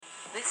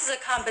This is a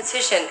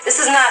competition. This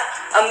is not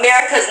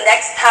America's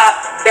Next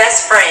Top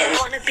Best Friend.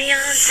 Wanna be on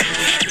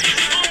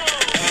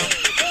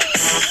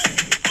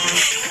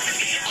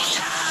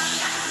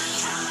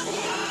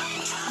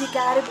You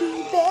gotta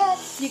be bad,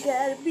 you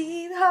gotta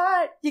be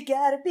hard, you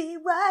gotta be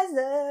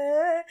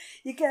wiser,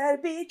 you gotta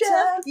be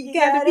tough, you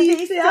gotta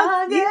be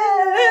stronger,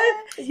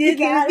 you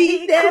gotta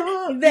be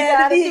cool, you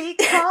gotta be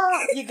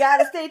calm, you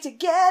gotta stay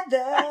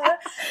together.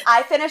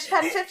 I finished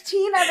Pen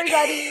 15,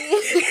 everybody.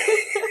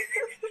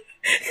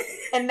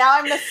 And now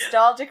I'm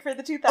nostalgic for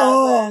the 2000s.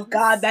 Oh,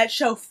 God, that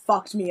show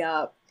fucked me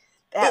up.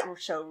 That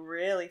show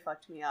really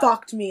fucked me up.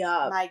 Fucked me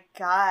up. My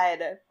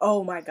God.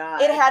 Oh, my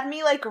God. It had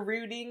me, like,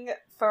 rooting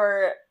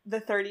for the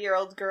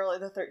 30-year-old girl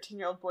and the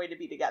 13-year-old boy to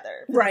be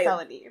together. For right. The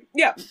felony.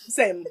 Yeah,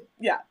 same.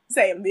 Yeah,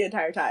 same the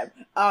entire time.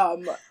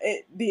 God,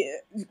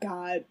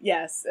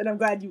 yes. And I'm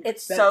glad you...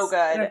 It's so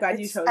good. And I'm glad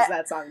you chose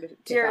that song to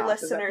dear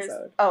listeners.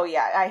 Oh,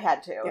 yeah, I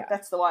had to. Yeah.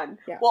 That's the one.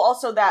 Yeah. Well,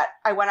 also that,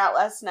 I went out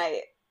last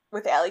night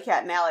with Alley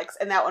Cat and Alex,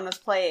 and that one was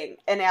playing,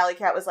 and Alley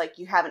Cat was like,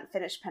 you haven't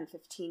finished Pen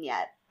 15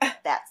 yet.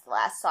 That's the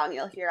last song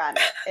you'll hear on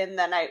it. And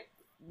then I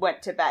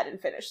went to bed and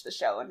finished the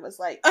show and was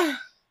like,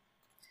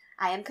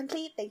 I am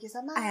complete. Thank you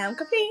so much. I am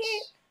complete.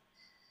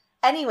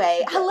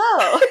 Anyway,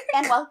 hello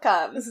and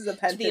welcome This is a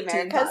Pen to the 15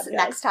 America's podcast.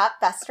 Next Top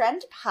Best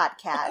Friend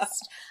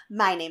podcast.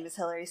 My name is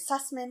Hilary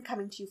Sussman,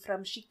 coming to you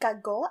from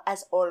Chicago,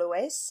 as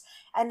always.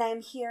 And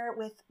I'm here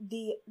with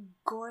the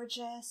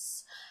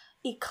gorgeous,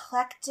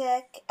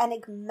 eclectic,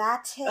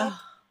 enigmatic,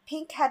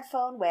 pink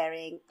headphone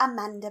wearing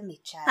Amanda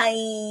Mitchell. Hi.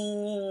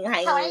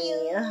 How are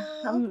you?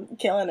 I'm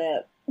killing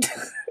it.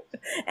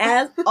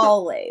 As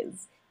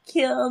always.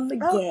 Killing the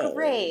game. Oh,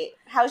 great.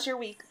 How's your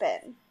week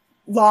been?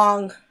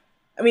 Long.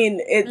 I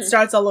mean, it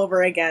starts all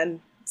over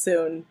again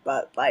soon,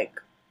 but, like,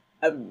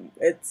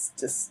 it's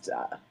just,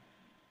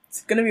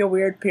 it's gonna be a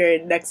weird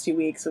period. Next 2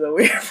 weeks are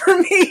weird for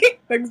me.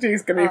 Next 2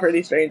 weeks gonna be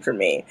pretty strange for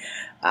me.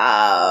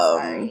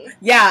 Sorry.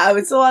 Yeah,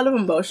 it's a lot of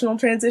emotional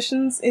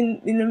transitions in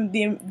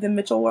the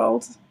Mitchell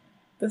world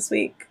this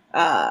week.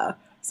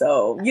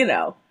 So, you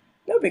know,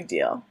 no big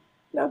deal.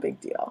 No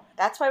big deal.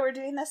 That's why we're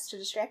doing this, to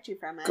distract you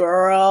from it.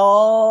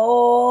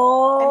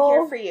 Girl. I'm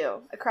here for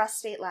you, across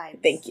state lines.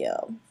 Thank you.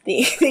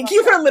 Thank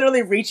you for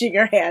literally reaching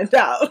your hand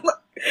out.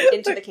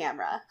 Into the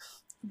camera.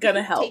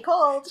 Gonna help. Take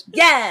hold.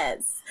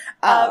 Yes!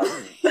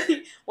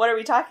 What are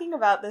we talking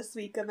about this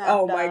week, Amanda?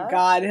 Oh my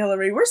God,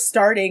 Hillary, we're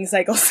starting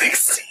Cycle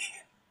 16.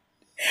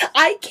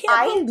 I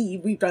can't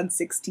believe we've done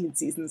 16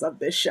 seasons of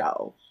this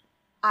show.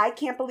 I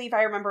can't believe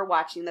I remember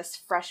watching this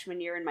freshman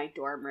year in my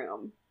dorm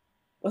room.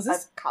 Was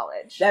this? Of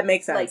college. That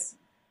makes sense. Like,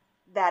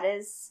 that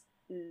is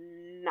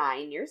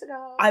 9 years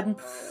ago. I'm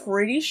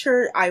pretty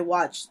sure I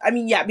watched... I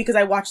mean, yeah, because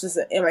I watched this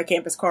in my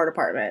campus car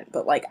department,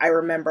 but, like, I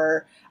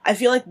remember... I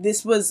feel like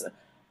this was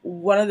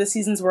one of the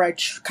seasons where I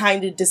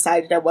kind of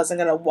decided I wasn't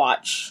gonna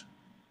watch...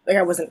 Like,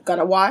 I wasn't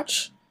gonna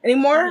watch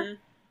anymore. Mm-hmm.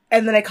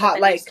 And then I caught,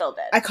 like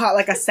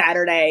a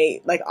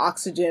Saturday, like,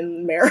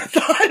 Oxygen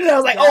marathon, and I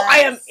was like, yes, oh, I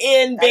am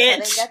in,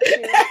 bitch!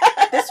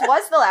 This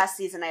was the last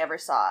season I ever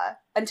saw,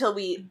 until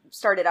we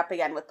started up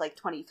again with, like,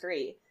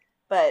 23.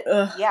 But,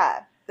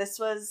 yeah, this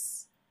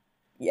was...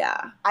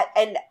 Yeah.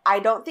 I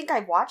don't think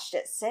I've watched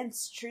it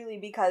since, truly,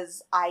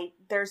 because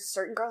there's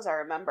certain girls I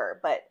remember,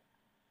 but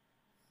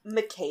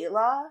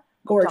Michaela,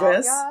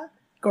 gorgeous, Dahlia,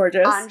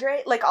 gorgeous,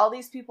 Andre, like, all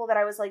these people that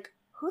I was like,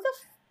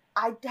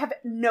 I have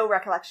no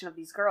recollection of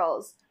these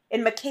girls.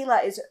 And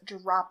Michaela is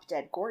drop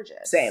dead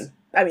gorgeous. Same.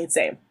 I mean,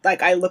 same.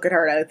 Like, I look at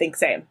her and I think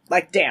same.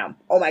 Like, damn.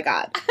 Oh my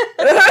God.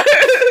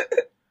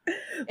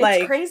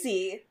 It's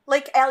crazy.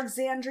 Like,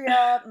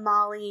 Alexandria,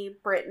 Molly,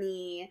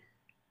 Brittany,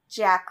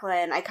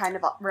 Jacqueline. I kind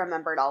of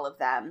remembered all of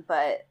them,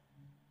 but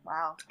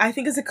wow. I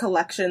think as a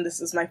collection, this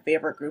is my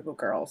favorite group of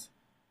girls.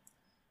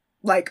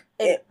 Like,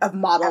 of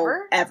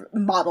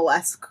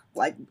model-esque.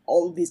 Like,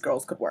 all of these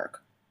girls could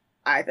work.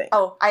 I think.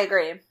 Oh, I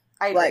agree.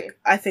 Like,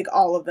 I think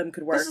all of them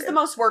could work. This is the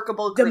most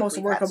workable group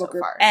we've had so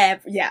far.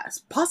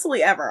 Yes.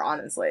 Possibly ever,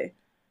 honestly.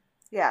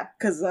 Yeah.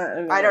 Because,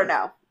 I don't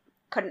know.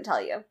 Couldn't tell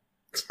you.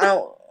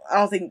 I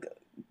don't think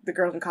the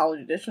Girls in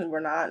College edition were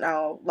not.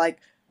 No. Like,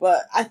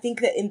 but I think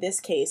that in this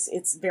case,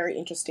 it's very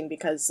interesting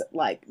because,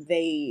 like,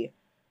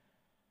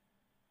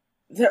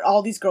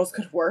 all these girls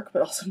could work,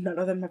 but also none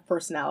of them have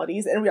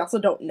personalities, and we also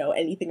don't know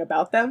anything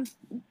about them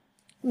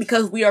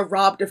because we are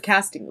robbed of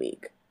casting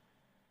week.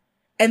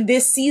 And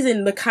this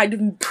season, kind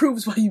of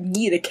proves why you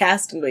need a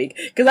casting week.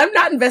 Because I'm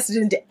not invested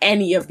into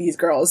any of these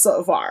girls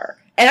so far.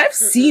 And I've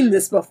seen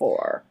this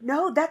before.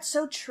 No, that's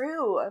so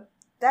true.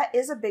 That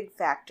is a big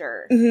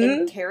factor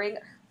in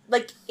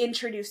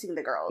introducing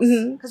the girls.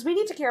 Because we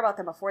need to care about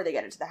them before they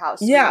get into the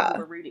house. Yeah. Who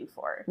we're rooting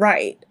for.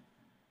 Right.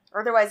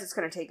 Otherwise, it's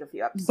going to take a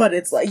few episodes. But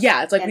it's like,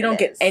 we don't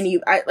get any...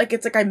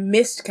 I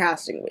missed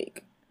casting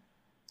week.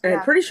 And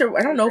I'm pretty sure...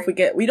 I don't know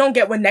if we don't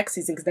get one next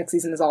season, because next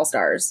season is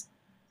All-Stars.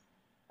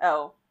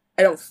 Oh.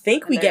 I don't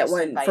think we get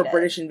one for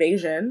British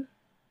Invasion.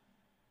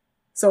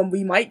 So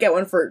we might get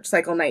one for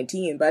Cycle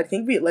 19, but I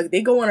think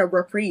they go on a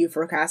reprieve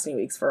for casting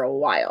weeks for a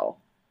while.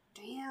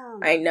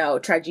 Damn. I know,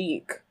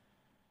 tragique.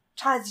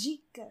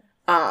 Tragique.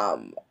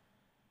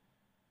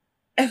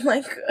 And,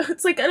 like,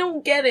 it's like, I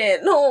don't get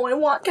it. No, I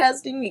want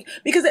casting week.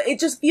 Because it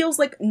just feels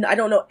like I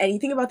don't know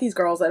anything about these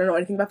girls. I don't know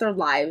anything about their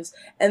lives.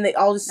 And they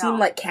all just seem,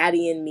 like,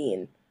 catty and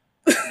mean.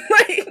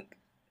 Like,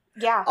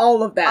 yeah.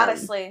 All of them.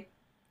 Honestly.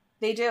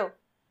 They do.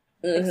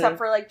 Mm-hmm. Except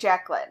for, like,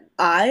 Jacqueline.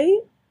 I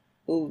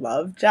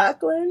love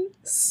Jacqueline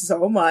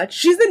so much.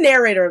 She's the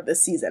narrator of this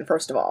season,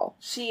 first of all.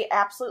 She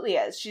absolutely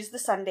is. She's the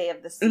Sunday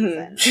of the season.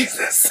 Mm-hmm. She's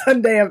the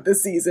Sunday of the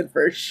season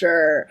for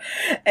sure.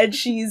 And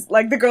she's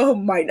like the girl who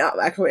might not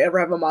actually ever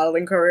have a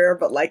modeling career,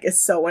 but like is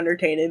so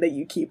entertaining that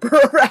you keep her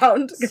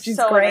around because she's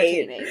so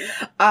great.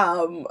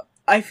 I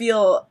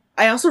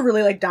also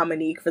really like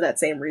Dominique for that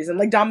same reason.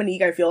 Like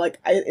Dominique, I feel like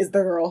is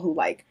the girl who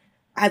like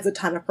has a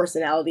ton of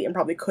personality and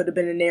probably could have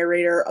been a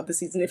narrator of the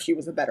season if she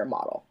was a better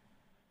model.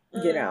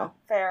 You know?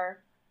 Fair.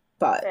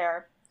 But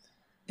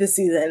this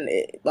season,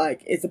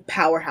 is a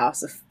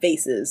powerhouse of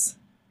faces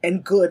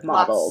and good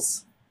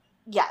models.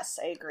 Yes,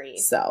 I agree.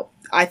 So,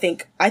 I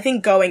think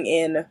going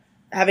in,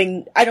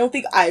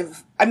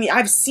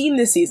 I've seen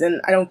this season.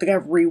 I don't think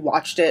I've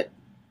rewatched it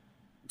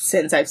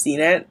since I've seen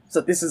it. So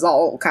this is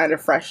all kind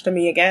of fresh to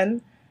me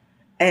again.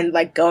 And,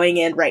 like, going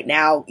in right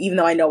now, even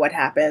though I know what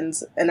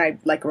happens, and I,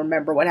 like,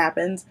 remember what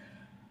happens,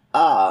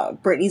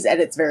 Brittany's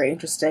edit's very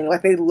interesting.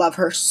 Like, they love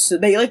her, so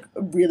they, like,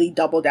 really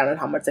double down on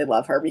how much they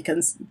love her,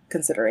 because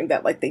considering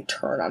that, like, they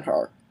turn on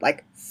her,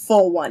 like,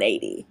 full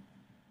 180.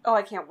 Oh,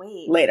 I can't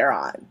wait. Later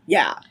on.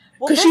 Yeah.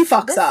 Because she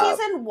fucks up.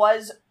 This season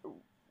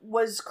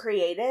was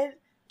created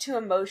to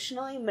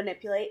emotionally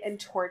manipulate and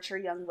torture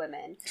young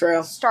women.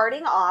 True.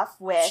 Starting off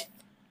with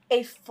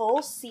a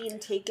full scene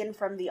taken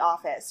from The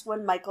Office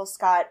when Michael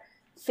Scott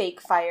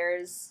fake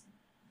fires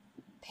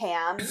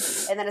Pam,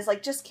 and then it's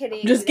like, just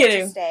kidding.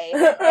 Stay.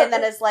 And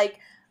then it's like,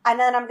 and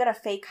then I'm gonna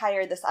fake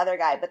hire this other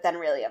guy, but then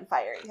really I'm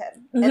firing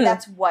him. Mm-hmm. And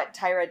that's what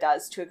Tyra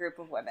does to a group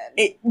of women.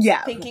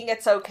 Thinking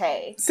it's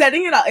okay.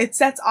 Setting it up, it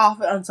sets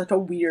off on such a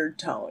weird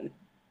tone.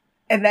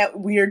 And that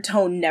weird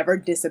tone never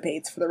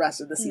dissipates for the rest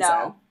of the season.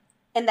 No.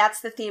 And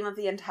that's the theme of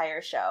the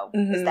entire show,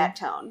 is that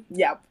tone.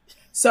 Yep.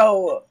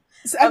 So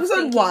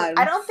episode 1.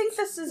 I don't think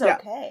this is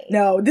okay.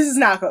 No, this is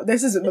not.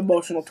 This is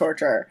emotional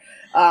torture.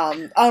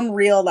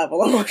 Unreal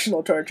level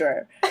emotional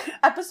torture.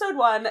 Episode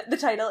 1, the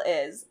title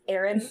is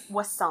Aaron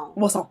Wasson.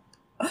 Wasson.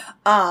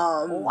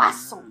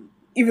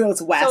 Even though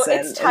it's Wasson. So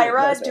it's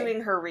Tyra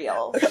doing her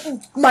reel.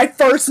 My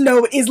first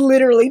note is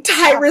literally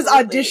Tyra's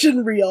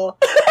audition reel.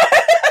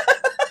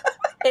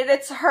 And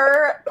it's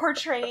her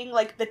portraying,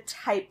 like, the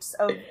types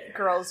of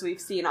girls we've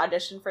seen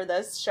audition for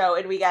this show.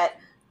 And we get,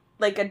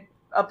 like,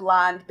 a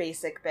blonde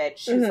basic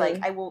bitch who's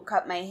like, I won't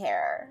cut my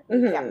hair.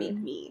 You can't make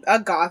me. A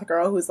goth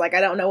girl who's like,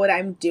 I don't know what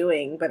I'm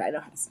doing, but I know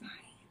how to smile.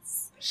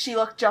 She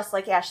looked just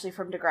like Ashley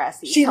from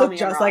Degrassi. She looked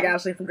just like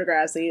Ashley from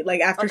Degrassi.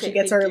 Like, after she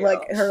gets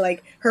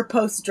her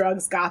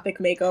post-drugs gothic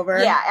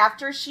makeover. Yeah,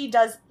 after she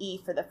does E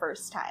for the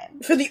first time.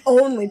 For the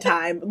only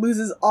time,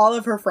 loses all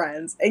of her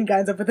friends, and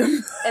ends up with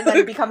him. And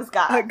then becomes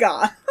goth.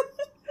 Goth.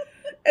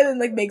 And then,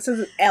 like, makes sense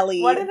with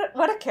Ellie. What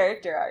a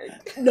character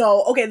arc.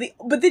 No, okay,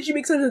 but then she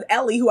makes sense with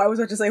Ellie, who I was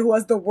about to say, who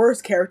has the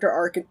worst character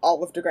arc in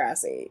all of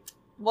Degrassi.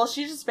 Well,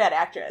 she's just a bad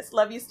actress.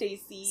 Love you,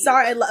 Stacey.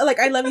 Sorry, I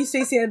love you,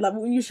 Stacey, and I love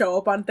it when you show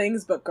up on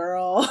things, but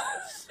girl,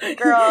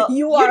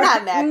 you're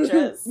not an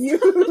actress.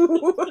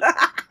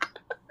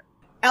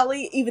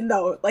 Ellie, even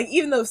though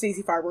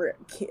Stacey Farber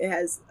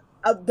has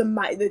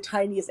the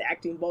tiniest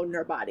acting bone in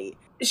her body,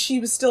 she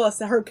was still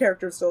her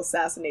character was still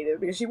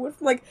assassinated because she went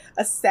from like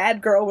a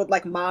sad girl with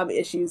like mom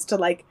issues to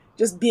like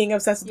just being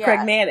obsessed with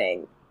Craig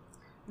Manning.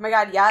 Oh my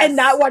god, yes, and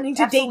not wanting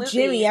to date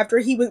Jimmy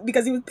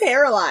because he was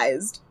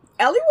paralyzed.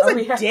 Ellie was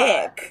a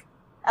dick.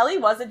 Ellie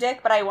was a dick,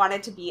 but I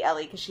wanted to be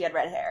Ellie because she had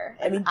red hair,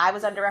 and I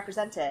was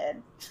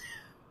underrepresented.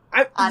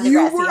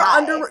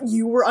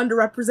 You were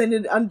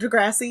underrepresented on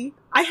Degrassi.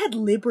 I had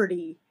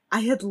Liberty.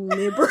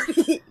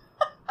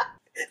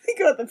 Think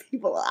about the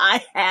people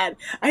I had.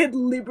 I had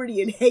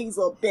Liberty and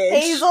Hazel, bitch.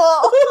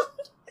 Hazel!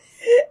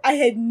 I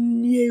had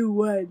no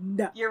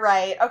one. You're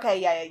right. Okay,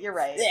 yeah, you're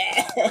right.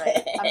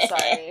 I'm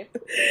sorry.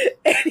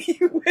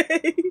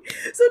 Anyway,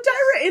 so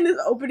Tyra in this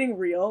opening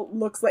reel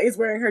looks like is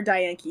wearing her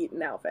Diane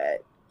Keaton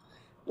outfit.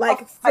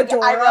 Like,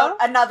 fedora. I wrote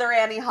another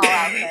Annie Hall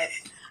outfit.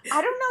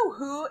 I don't know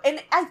who,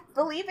 and I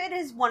believe it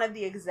is one of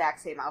the exact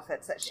same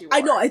outfits that she wore.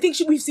 I know, I think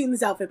we've seen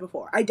this outfit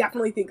before. I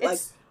definitely think,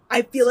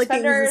 I feel like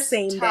it was the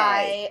same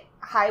day.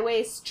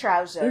 High-waist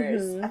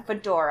trousers, a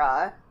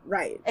fedora.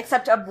 Right.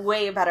 Except a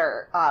way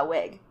better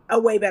wig. A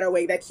way better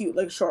wig. That cute,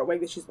 like, short wig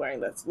that she's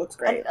wearing that looks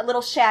great. A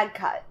little shag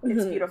cut.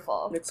 It's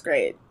beautiful. It's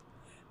great.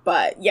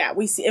 But, yeah,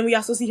 we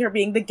also see her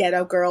being the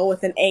ghetto girl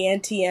with an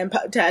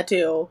ANTM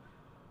tattoo.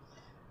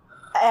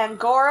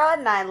 Angora,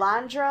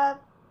 Nylandra,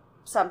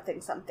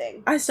 something.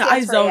 I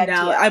zoned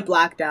out. I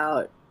blacked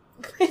out.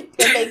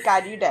 Thank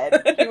God you did.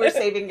 You were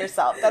saving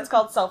yourself. That's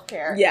called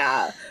self-care.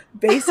 Yeah.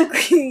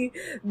 Basically.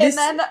 And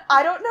then,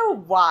 I don't know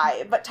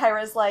why, but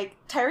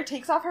Tyra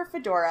takes off her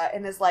fedora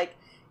and is like,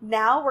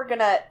 now we're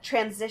gonna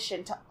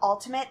transition to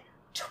ultimate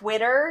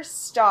Twitter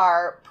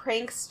star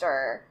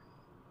prankster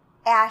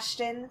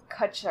Ashton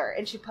Kutcher.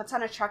 And she puts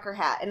on a trucker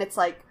hat and it's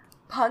like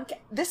Punk,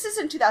 this is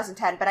in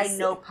 2010, but I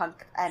know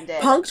Punk ended.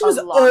 Punk'd was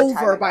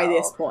over by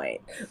this point.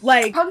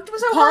 Like, Punk'd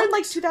was over in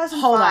like 2005.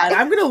 Hold on,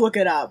 I'm gonna look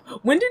it up.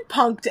 When did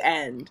Punk'd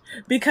end?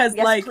 Because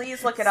yes,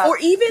 please look it up. Or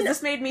even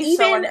this made me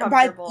so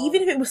uncomfortable.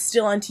 Even if it was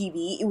still on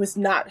TV, it was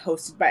not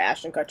hosted by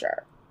Ashton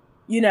Kutcher.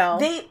 You know,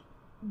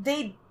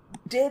 they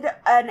did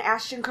an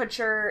Ashton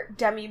Kutcher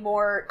Demi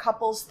Moore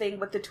couples thing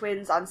with the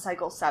twins on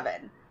Cycle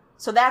 7,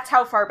 so that's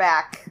how far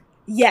back.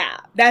 Yeah,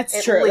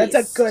 that's true. Least.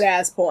 That's a good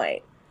ass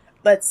point.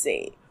 Let's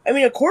see. I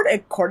mean,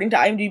 according to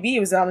IMDb, it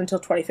was on until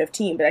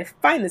 2015, but I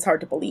find this hard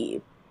to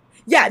believe.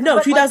 Yeah, no,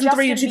 but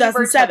 2003 to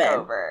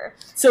 2007.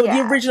 So yeah.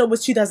 the original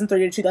was 2003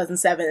 to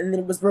 2007, and then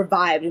it was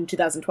revived in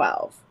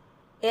 2012.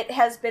 It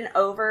has been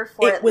over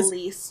for at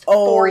least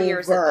 4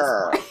 years at this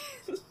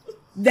point.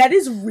 That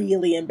is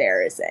really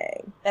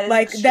embarrassing. That is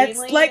like, that's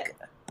like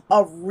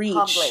a reach.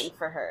 Humbling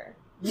for her.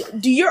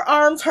 Do your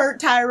arms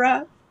hurt,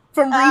 Tyra,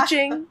 from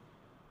reaching?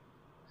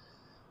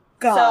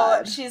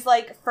 God. So she's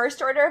like,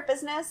 first order of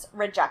business,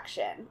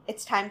 rejection.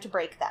 It's time to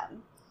break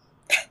them.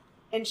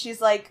 And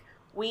she's like,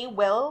 we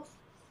will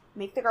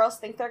make the girls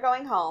think they're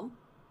going home.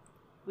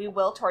 We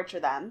will torture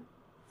them.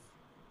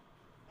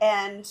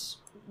 And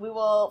we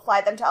will fly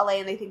them to LA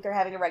and they think they're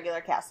having a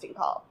regular casting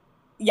call.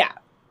 Yeah.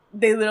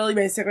 They literally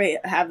basically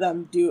have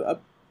them do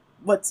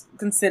what's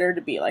considered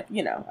to be like,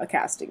 you know, a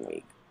casting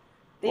week.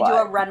 They do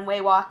a runway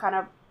walk on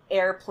a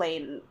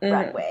airplane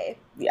runway.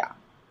 Yeah,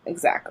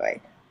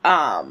 exactly.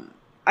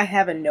 I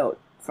have a note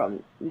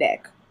from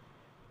Nick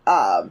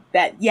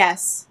that,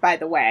 yes, by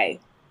the way,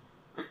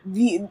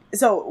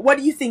 so what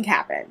do you think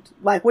happened?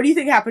 Like, what do you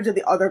think happened to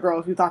the other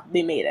girls who thought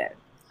they made it?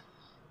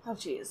 Oh,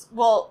 jeez.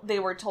 Well, they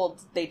were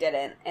told they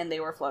didn't, and they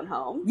were flown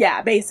home.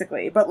 Yeah,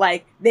 basically. But,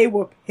 like, they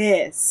were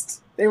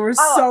pissed. They were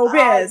so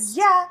pissed.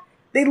 Yeah.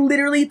 They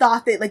literally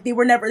thought that, like, they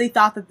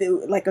thought that,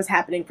 it was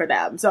happening for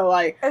them. So,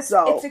 like, it's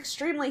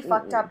extremely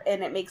fucked up,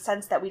 and it makes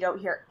sense that we don't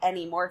hear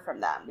any more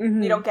from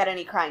them. We don't get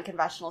any crying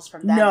confessionals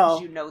from them,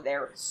 because you know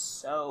they're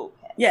so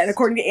pissed. Yeah, and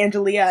according to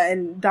Angelia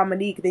and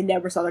Dominique, they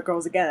never saw the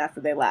girls again after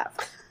they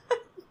left.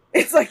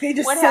 It's like they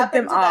just sent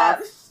them off.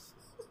 Them?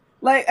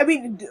 Like, I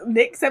mean,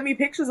 Nick sent me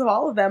pictures of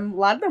all of them. A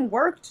lot of them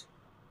worked.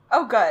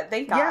 Oh, good.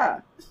 Thank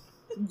God.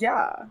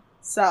 Yeah.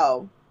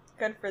 So.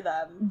 Good for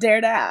them. Dare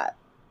that.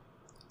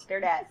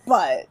 Dare that.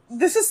 But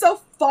this is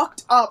so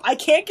fucked up. I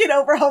can't get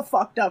over how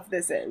fucked up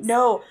this is.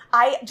 No,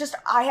 I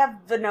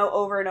have the note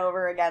over and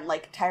over again,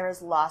 like,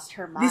 Tyra's lost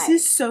her mind. This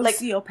is so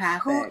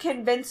sociopathic. Who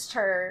convinced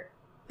her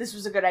this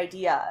was a good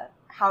idea?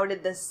 How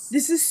did this...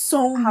 This is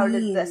so mean. How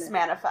did this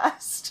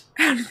manifest?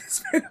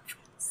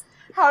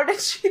 How did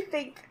she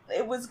think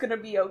it was gonna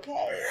be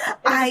okay? It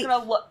was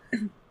gonna look...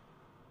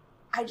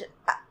 I'd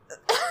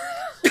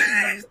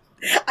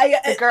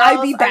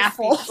be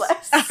baffled.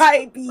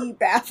 I'd be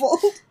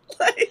baffled.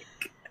 Like,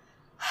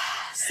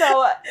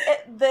 so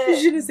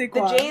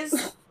the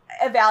Jays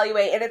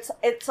evaluate, and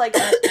it's like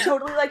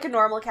totally like a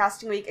normal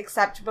casting week,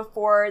 except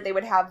before they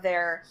would have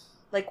their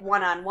like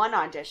one-on-one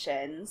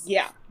auditions.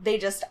 Yeah, they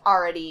just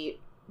already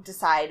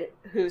decide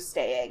who's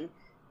staying,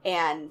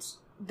 and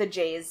the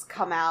Jays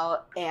come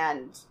out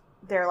and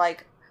they're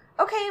like,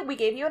 okay, we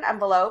gave you an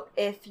envelope.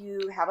 If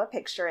you have a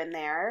picture in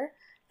there,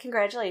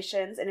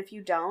 congratulations. And if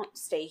you don't,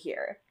 stay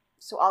here.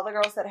 So all the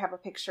girls that have a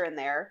picture in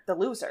there, the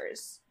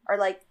losers, are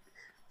like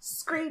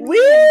screaming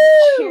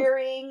and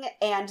cheering,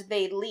 and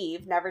they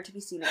leave, never to be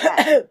seen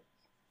again.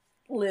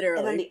 Literally.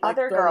 And then the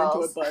other girls,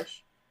 into a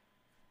bush.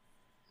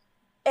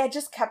 It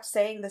just kept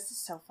saying, this is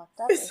so fucked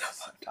up. This is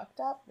so fucked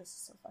up. This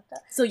is so fucked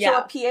up. So yeah. So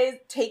a PA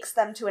takes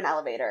them to an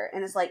elevator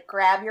and is like,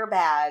 grab your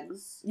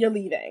bags. You're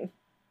leaving.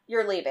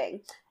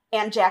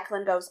 And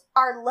Jacqueline goes,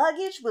 our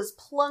luggage was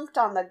plunked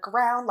on the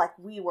ground like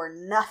we were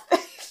nothing.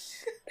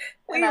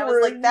 And I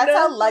was like, that's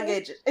how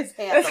luggage is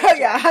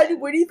handled.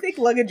 Where do you think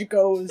luggage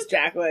goes,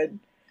 Jacqueline?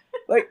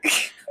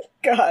 Like,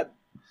 God.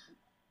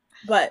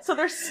 But so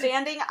they're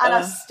standing on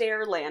a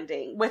stair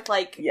landing with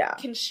like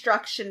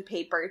construction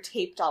paper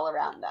taped all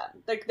around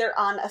them. Like they're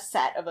on a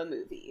set of a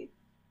movie.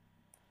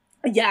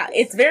 Yeah,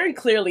 it's very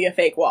clearly a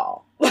fake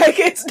wall. Like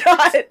it's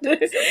not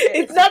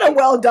a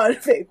well done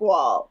fake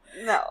wall.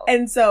 No.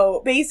 And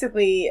so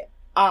basically,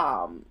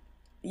 and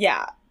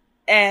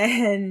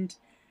Tyra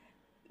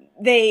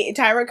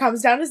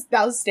comes down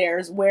the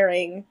stairs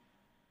wearing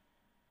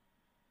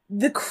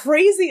the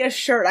craziest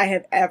shirt I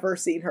have ever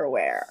seen her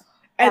wear.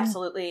 And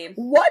absolutely.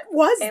 What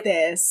was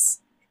this?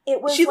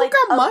 It was she like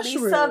looked a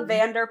mushroom. Lisa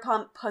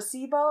Vanderpump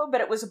pussy bow,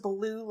 but it was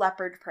blue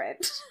leopard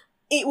print.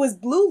 It was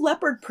blue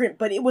leopard print,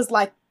 but it was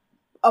like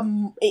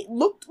it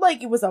looked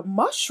like it was a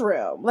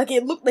mushroom. Like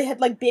they had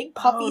like big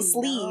puffy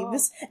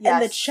sleeves,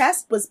 and the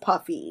chest was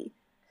puffy,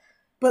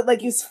 but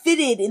like it was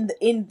fitted in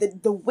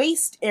the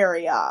waist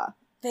area.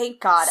 Thank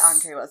God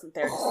Andre wasn't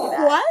there to see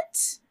that.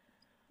 What?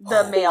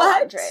 The male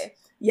Andre.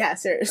 Yeah,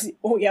 seriously.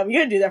 Oh yeah, we're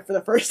gonna do that for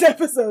the first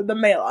episode. The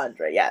male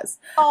Andre, yes.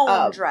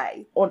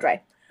 Andre.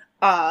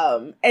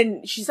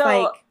 And she's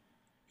like,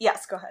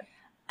 yes, go ahead.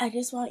 I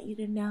just want you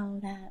to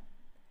know that.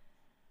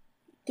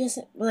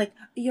 Doesn't like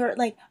you're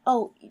like,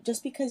 oh,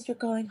 just because you're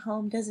going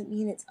home doesn't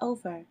mean it's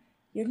over.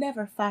 you're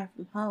never far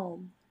from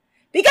home.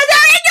 Because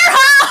you're in your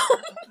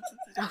home!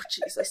 Oh,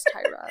 Jesus,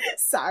 Tyra.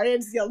 Sorry, I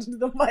just yelled into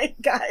the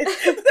mic, guys.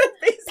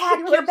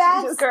 Pack your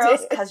bags,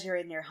 girls, because you're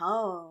in your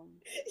home.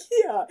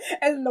 Yeah,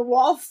 and the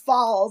wall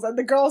falls, and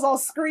the girls all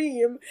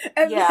scream,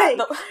 and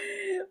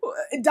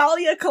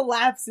Dahlia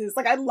collapses.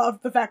 Like, I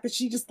love the fact that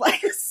she just,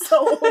 like, is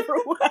so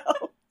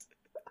overwhelmed.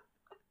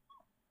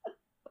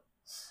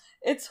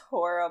 It's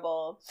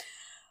horrible.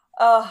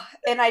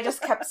 And I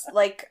just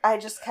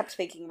kept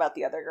thinking about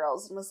the other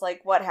girls and was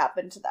like, what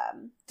happened to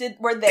them?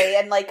 Were they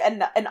in like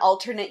an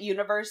alternate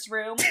universe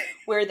room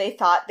where they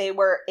thought they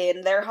were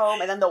in their home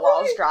and then the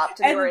walls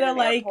dropped and they were in an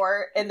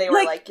airport and they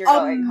were like, you're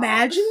going home.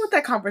 Imagine what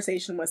that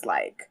conversation was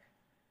like.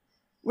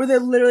 Where they're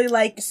literally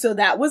like, so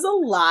that was a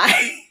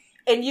lie.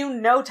 And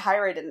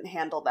Tyra didn't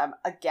handle them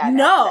again.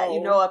 No. After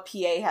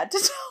that. A PA had to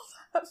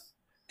tell them.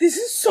 This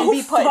is so and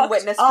be put in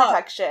witness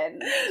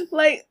protection.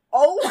 Like,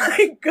 oh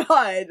my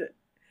god.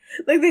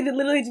 Like, they did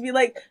literally to be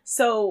like,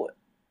 so,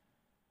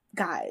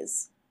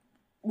 guys,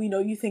 we know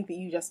you think that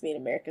you just made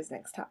America's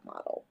Next Top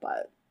Model,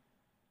 but...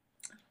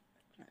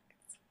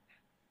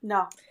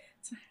 No.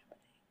 It's not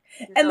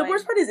happening. And the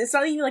worst part is, it's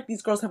not even like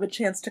these girls have a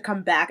chance to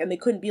come back, and they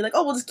couldn't be like,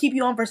 oh, we'll just keep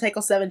you on for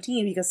Cycle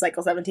 17, because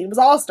Cycle 17 was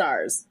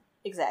All-Stars.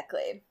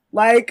 Exactly.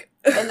 Like...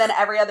 And then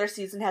every other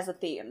season has a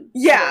theme.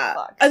 Yeah.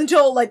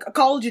 Until, like, a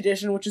college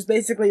edition, which is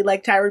basically,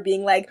 like, Tyra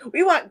being like,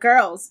 we want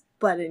girls,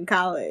 but in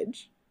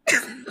college.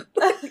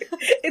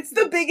 It's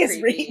the biggest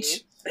creepy.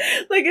 reach.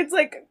 Like, it's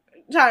like,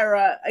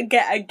 Tyra, I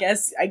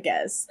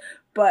guess,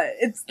 but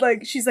it's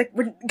like, she's like,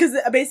 because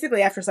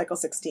basically after Cycle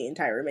 16,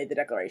 Tyra made the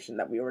declaration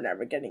that we were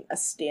never getting a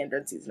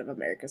standard season of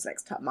America's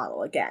Next Top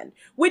Model again,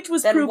 which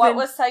was then proven. What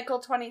was Cycle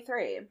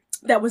 23?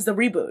 That was the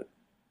reboot.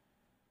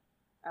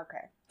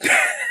 Okay.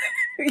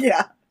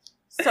 Yeah.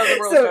 So the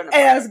rules don't apply.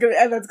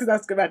 And that's because I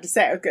was about to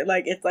say,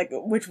 like, it's like,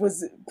 which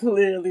was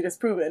clearly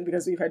disproven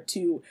because we've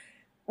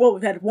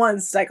had one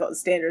Cycle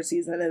standard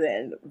season, and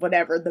then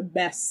whatever the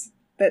mess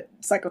that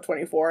Cycle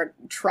 24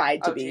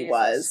 tried to be Jesus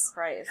was.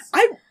 Christ.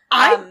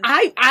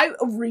 I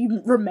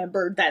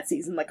remembered that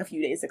season like a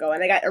few days ago,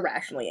 and I got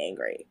irrationally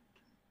angry.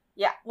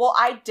 Yeah, well,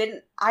 I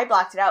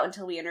blocked it out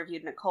until we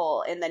interviewed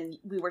Nicole, and then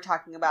we were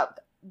talking about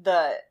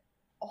the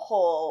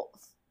whole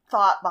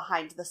thought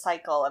behind the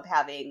cycle of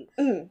having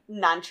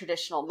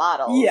non-traditional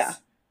models. Yeah.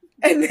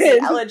 And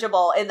then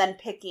eligible, and then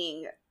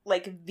picking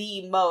like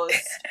the most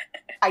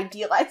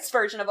idealized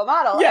version of a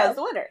model as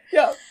the winner.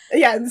 Yeah.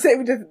 Yeah, and the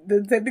same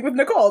thing with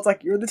Nicole. It's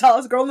like, you're the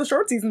tallest girl in the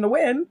short season to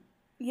win.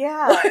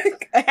 Yeah.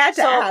 Like, I had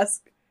to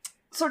ask.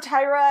 So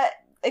Tyra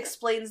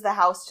explains the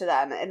house to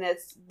them, and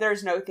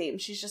there's no theme.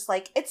 She's just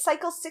like, it's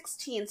Cycle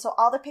 16, so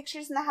all the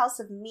pictures in the house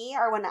of me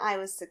are when I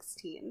was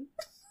 16.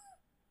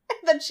 And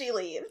then she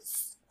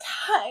leaves.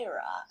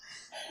 Tyra.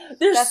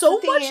 There's so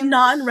much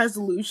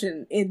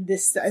non-resolution in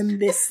this.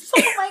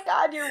 Oh my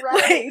god, you're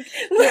right.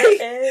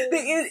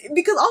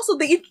 Because also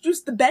they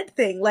introduced the bed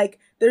thing. Like,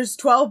 there's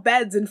 12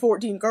 beds and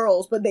 14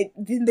 girls, but they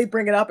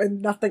bring it up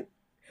and nothing.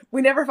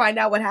 We never find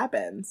out what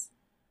happens.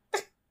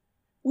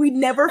 We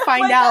never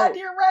find out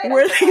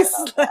where they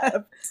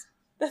slept.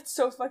 That's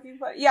so fucking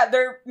funny. Yeah,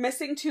 they're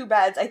missing 2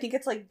 beds. I think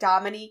it's like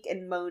Dominique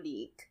and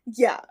Monique.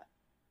 Yeah.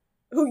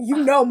 Who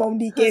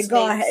Monique ain't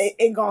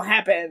gonna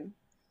happen.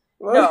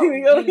 No,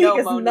 Monique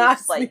is Monique's not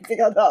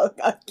sleeping on the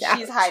couch.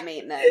 She's high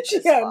maintenance.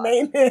 She's high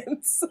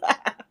maintenance.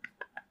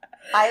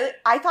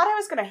 I thought I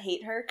was gonna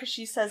hate her because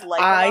she says like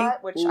a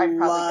lot, which I'm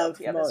probably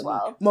guilty of as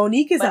well.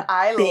 Monique is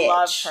I bitch.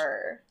 love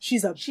her.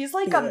 She's like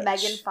bitch. a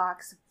Megan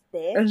Fox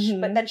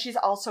bitch, but then she's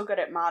also good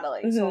at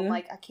modeling, so I'm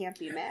like, I can't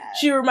be mad.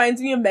 She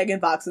reminds me of Megan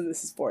Fox in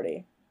This Is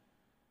 40.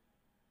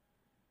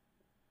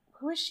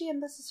 Who is she in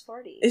This Is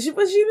 40? Was she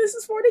in This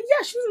Is 40?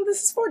 Yeah, she was in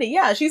This Is 40.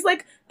 Yeah, she's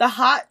like the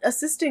hot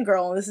assistant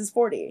girl in This Is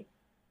 40.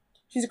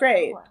 She's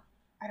great. Oh,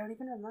 I don't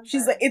even remember.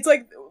 She's like, it's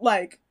like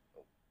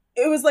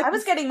it was like, I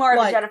was getting more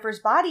of a Jennifer's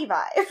Body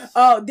vibe.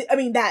 Oh, I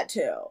mean that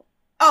too.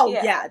 Oh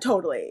yeah,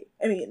 totally.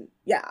 I mean,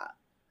 yeah.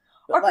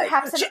 Or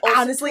perhaps an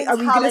honestly, are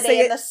we gonna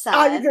say in the sun?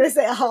 Are you gonna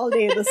say a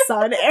holiday in the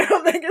sun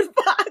era Megan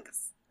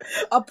Fox?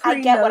 I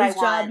get what I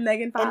want.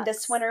 Megan Fox. In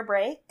this winter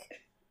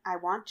break, I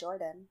want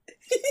Jordan.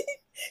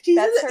 She's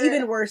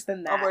even worse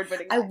than that.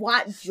 Award-winning I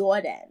want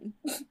Jordan.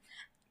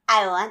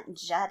 I want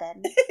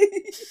Jordan.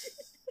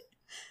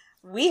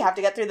 We have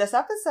to get through this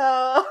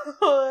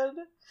episode.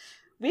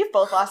 We've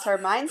both lost our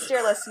minds,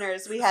 dear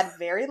listeners. We had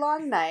very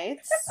long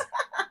nights.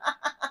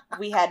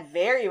 We had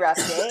very rough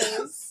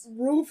days.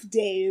 Roof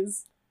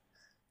days.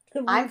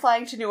 I'm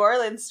flying to New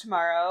Orleans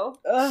tomorrow.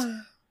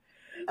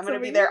 I'm going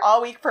to be there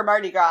all week for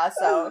Mardi Gras,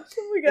 so it's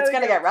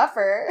going to get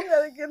rougher. We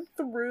gotta get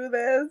through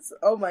this.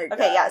 Oh my god.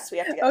 Okay, yes, we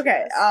have to get through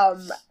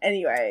this.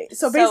 Anyway,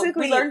 so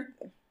basically... we learned...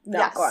 No,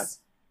 yes. Go on.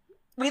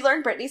 We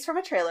learned Britney's from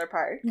a trailer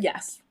park.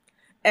 Yes.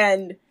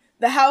 And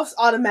the house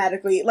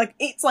automatically... Like,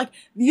 it's like,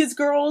 these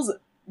girls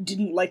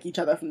didn't like each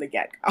other from the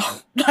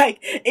get-go. Like,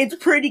 it's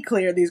pretty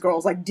clear these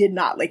girls, like, did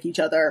not like each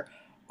other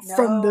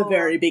from the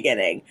very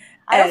beginning.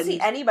 I don't see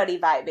anybody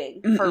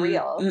vibing, for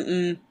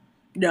real.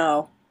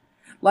 No.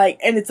 Like,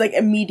 and it's like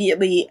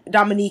immediately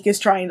Dominique is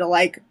trying to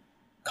like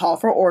call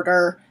for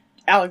order.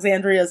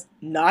 Alexandria's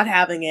not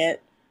having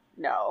it.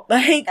 No.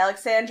 Like,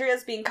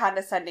 Alexandria's being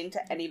condescending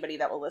to anybody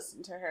that will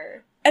listen to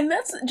her. and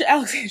that's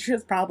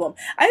Alexandria's problem.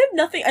 I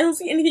don't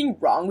see anything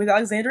wrong with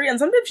Alexandria, and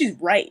sometimes she's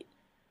right.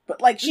 But,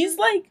 like, she's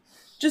like,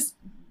 just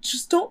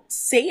don't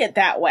say it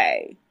that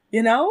way,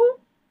 you know?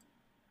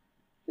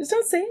 Just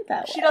don't say it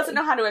that way. She doesn't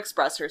know how to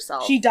express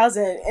herself. She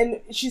doesn't,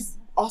 and she's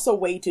also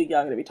way too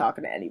young to be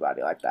talking to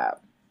anybody like that.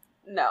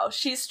 No,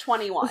 she's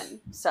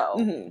 21,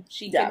 so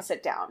she can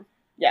sit down.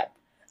 Yep.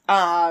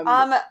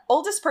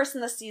 Oldest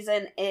person this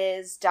season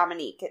is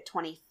Dominique at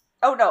 20.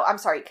 Oh, no, I'm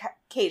sorry,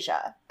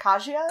 Kasia.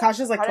 Kasia?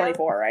 Kasia's like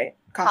 24, right?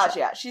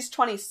 Kasia. She's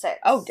 26.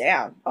 Oh,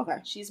 damn. Okay.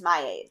 She's my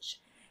age.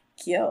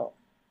 Cute.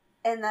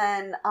 And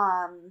then,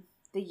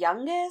 the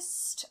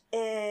youngest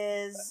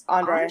is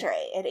Andre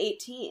at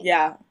 18.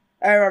 Yeah.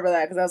 I remember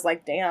that because I was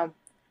like, damn.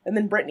 And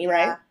then Brittany,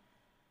 right?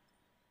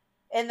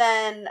 And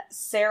then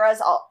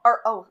Sarah's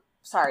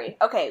sorry.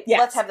 Okay, yes.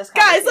 Let's have this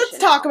conversation.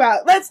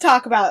 Guys, let's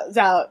talk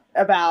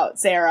about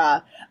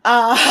Sarah.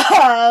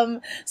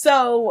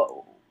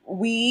 So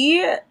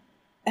we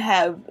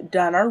have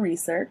done our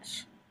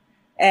research,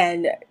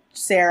 and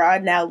Sarah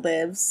now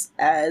lives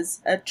as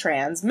a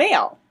trans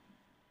male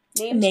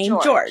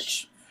named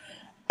George.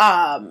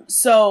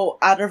 So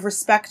out of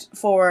respect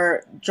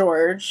for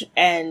George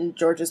and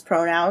George's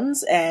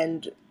pronouns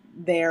and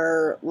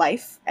their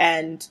life,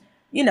 and,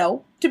 you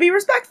know, to be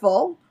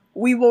respectful,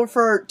 we will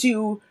refer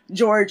to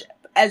George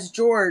as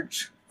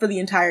George for the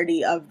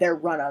entirety of their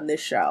run on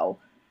this show.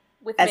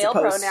 With male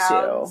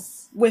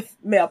pronouns. With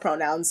male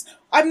pronouns.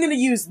 I'm going to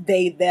use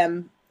they,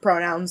 them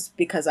pronouns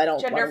because I don't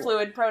Gender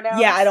fluid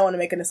pronouns? Yeah, I don't want to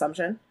make an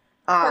assumption.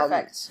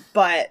 Perfect.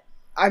 But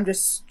we're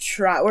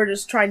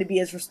just trying to be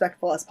as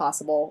respectful as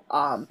possible.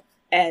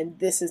 And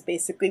this is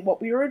basically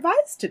what we were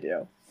advised to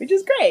do, which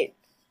is great.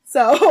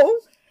 So,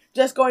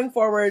 just going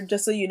forward,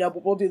 just so you know,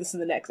 but we'll do this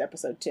in the next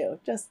episode too,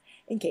 just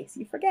in case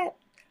you forget.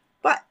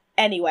 But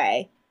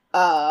anyway,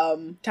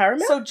 Tyra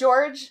Mill? So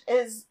George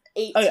is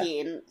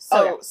 18,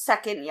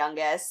 second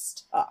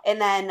youngest. And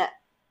then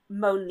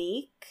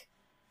Monique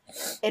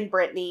and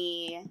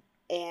Brittany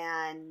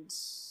and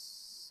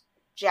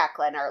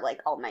Jacqueline are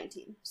like all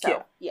 19.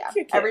 So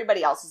cute.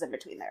 Everybody else is in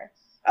between there.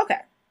 Okay.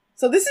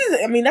 So this is,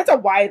 I mean, that's a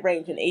wide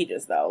range in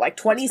ages though. Like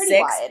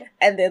 26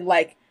 and then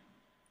like,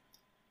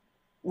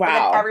 wow. And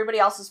then everybody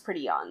else is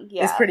pretty young.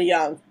 Yeah. It's pretty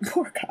young.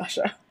 Poor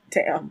Kasia.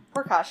 Damn.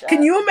 Poor Kasia.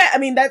 Can you imagine? I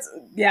mean,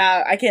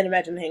 I can't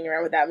imagine hanging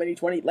around with that many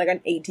like an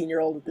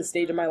 18-year-old at this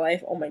stage of my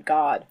life. Oh my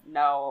god.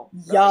 No.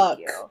 Yuck.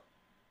 No,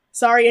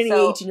 sorry any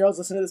 18-year-olds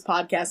listen to this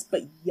podcast,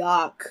 but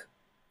yuck.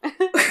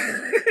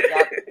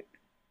 Yep.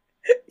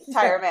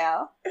 Tyra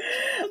Mail.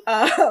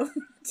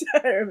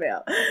 Tyra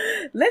Mail.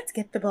 Let's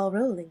get the ball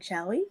rolling,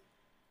 shall we?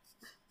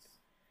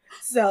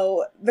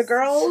 So, the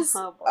girls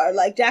are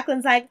like,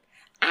 Jacqueline's like,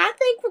 I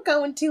think we're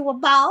going to a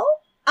ball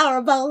or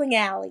a bowling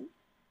alley.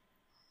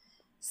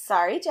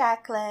 Sorry,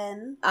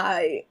 Jacqueline.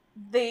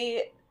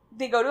 They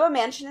go to a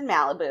mansion in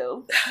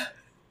Malibu,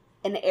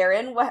 and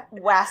Aaron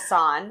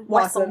Wasson and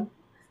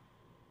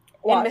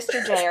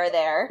Mr. J are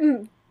there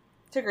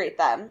to greet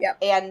them. Yep.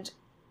 And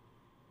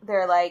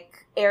they're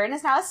like, Aaron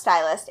is now a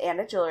stylist and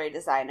a jewelry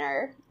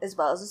designer, as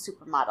well as a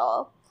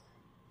supermodel.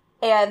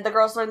 And the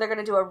girls learn they're going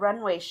to do a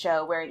runway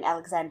show wearing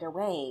Alexander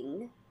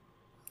Wang.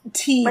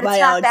 But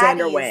by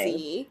Alexander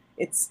Wang.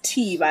 It's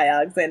T by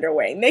Alexander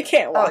Wang. They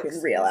can't walk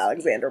in real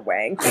Alexander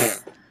Wang.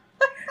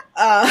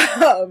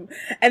 And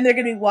they're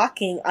going to be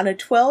walking on a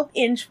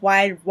 12-inch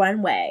wide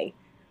runway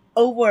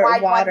over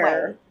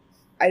water.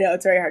 I know,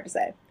 it's very hard to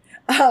say.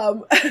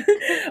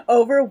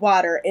 Over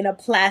water in a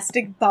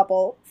plastic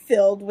bubble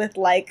filled with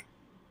like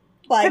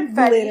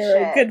glitter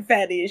and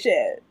confetti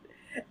shit.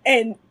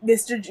 And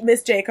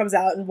Miss J comes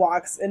out and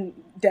walks and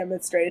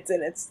demonstrates,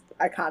 and it's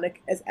iconic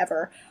as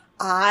ever.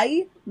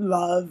 I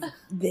love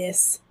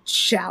this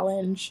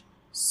challenge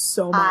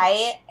so much.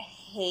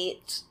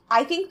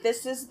 I think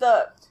this is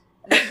the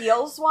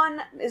heels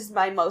one is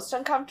my most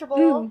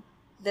uncomfortable.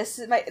 This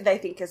is I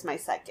think is my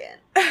second.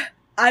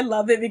 I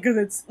love it because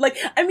it's like,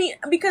 I mean,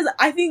 because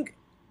I think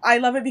I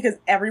love it because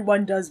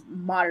everyone does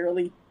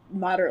moderately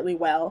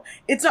well.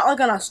 It's not like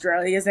on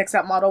Australia's Next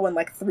Top Model when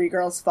like 3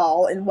 girls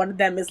fall and one of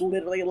them is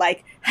literally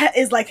like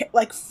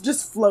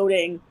just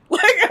floating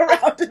like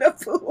around in a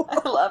pool.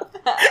 I love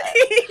that.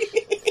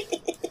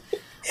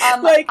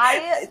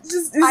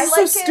 It's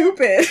so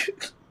stupid.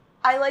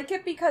 I like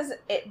it because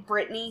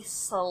Brittany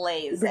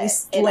slays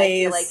it. And I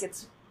feel like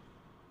it's...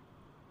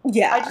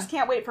 Yeah. I just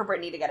can't wait for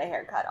Brittany to get a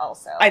haircut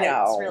also. I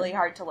know. It's really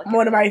hard to look at.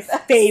 One of my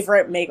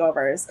favorite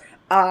makeovers.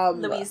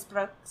 Louise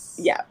Brooks.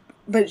 Yeah.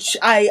 But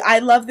I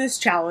love this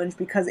challenge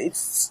because it's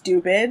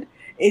stupid.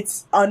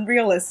 It's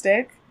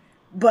unrealistic.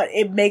 But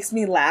it makes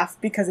me laugh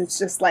because it's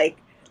just like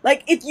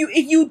if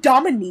you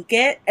Dominique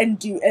it and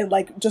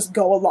just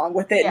go along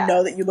with it and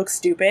know that you look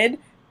stupid,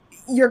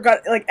 you're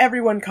gonna, like,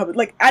 everyone comes,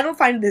 like, I don't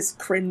find this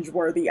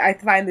cringeworthy. I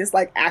find this,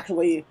 like,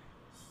 actually,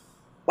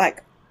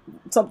 like,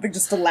 something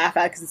just to laugh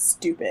at because it's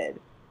stupid.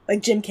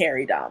 Like Jim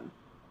Carrey dumb.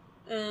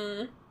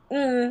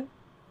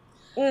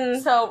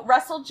 So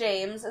Russell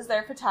James is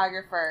their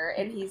photographer,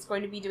 and he's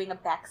going to be doing a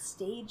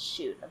backstage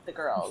shoot of the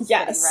girls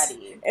getting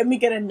ready. And we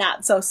get a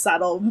not so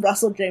subtle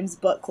Russell James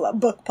book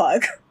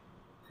plug.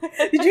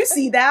 Did you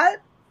see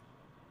that?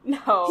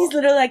 No. He's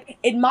literally like,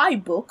 in my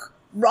book,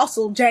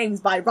 Russell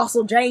James by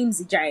Russell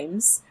Jamesy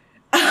James.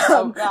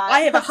 God,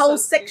 I have a whole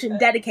so section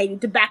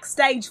dedicated to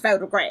backstage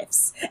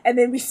photographs, and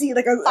then we see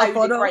like a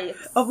photo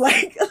of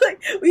like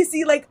we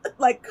see like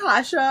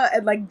Kasha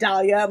and like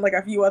Dahlia and like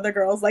a few other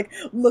girls like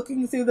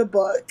looking through the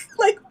book,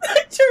 like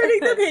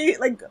turning the page,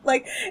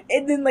 like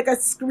and then like a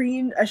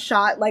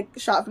shot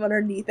from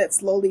underneath that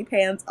slowly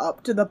pans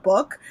up to the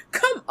book.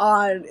 Come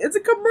on, it's a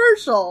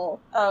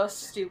commercial. Oh,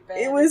 stupid!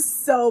 It was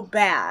so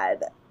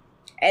bad.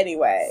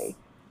 Anyway.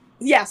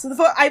 Yeah, so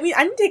I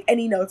didn't take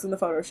any notes on the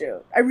photo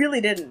shoot. I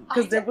really didn't.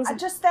 Because there was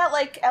just that,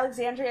 like,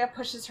 Alexandria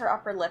pushes her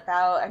upper lip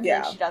out. I feel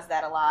like she does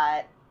that a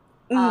lot.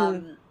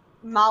 Mm-hmm.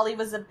 Molly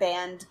was a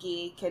band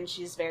geek, and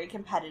she's very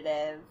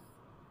competitive.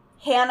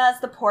 Hannah's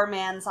the poor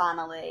man's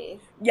Anna Lee.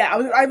 Yeah,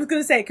 I was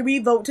going to say, can we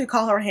vote to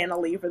call her Hannah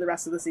Lee for the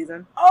rest of the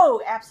season?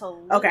 Oh,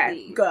 absolutely.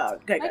 Okay, good.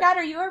 Oh my God,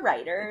 are you a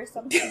writer or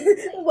something?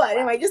 What,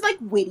 am I just, like,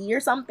 witty or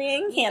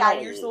something? Hannah God,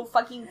 Lee. you're so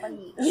fucking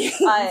funny.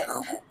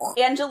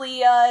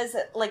 Angelia is,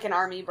 like, an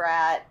army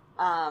brat.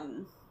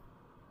 And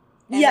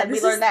then we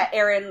learned that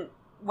Aaron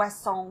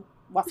Wesson...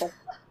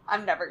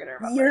 I'm never going to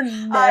remember. You're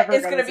never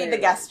is going to be the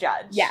guest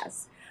judge.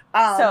 Yes.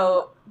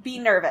 So, be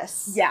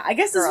nervous. Yeah, I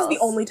guess this is the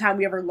only time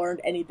we ever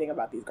learned anything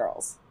about these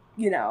girls.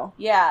 You know?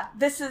 Yeah,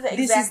 this is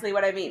exactly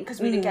what I mean,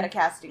 because we didn't get a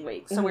casting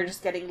week, so we're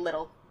just getting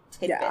little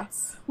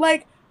tidbits. Yeah.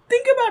 Like,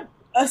 think about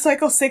a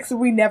Cycle 6 where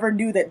we never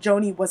knew that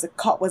Joni was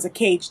a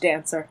cage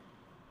dancer.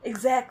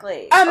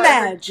 Exactly.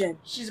 Imagine.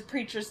 She's a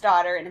preacher's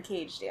daughter and a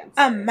cage dancer.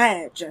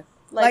 Imagine.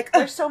 Like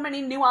there's so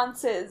many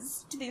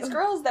nuances to these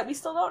girls that we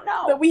still don't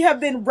know. That we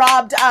have been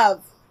robbed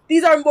of.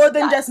 These are more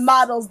than just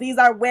models. These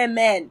are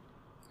women.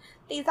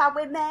 These are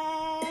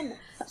women.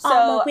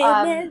 So,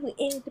 women, we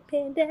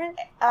independent.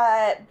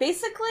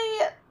 Basically,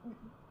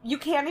 you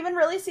can't even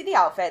really see the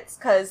outfits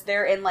because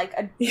they're in like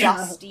a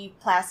dusty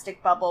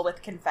plastic bubble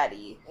with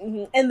confetti.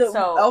 Mm-hmm. And the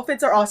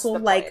outfits are also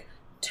like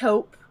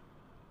taupe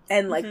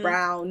and like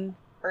brown.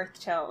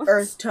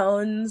 Earth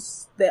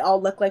tones. They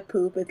all look like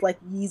poop. It's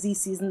like Yeezy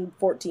season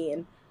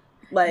 14.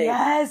 Like,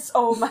 yes.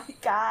 Oh my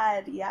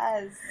God.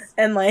 Yes.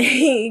 And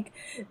like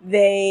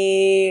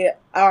they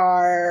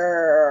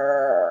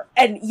are,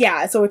 and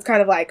yeah. So it's kind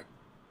of like,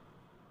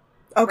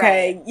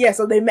 okay, right. Yeah.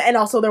 So and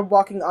also they're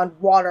walking on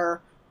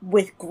water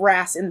with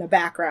grass in the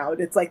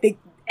background. It's like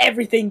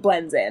everything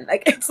blends in.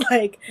 Like it's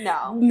like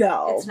no,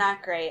 it's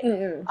not great.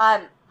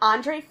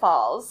 Andre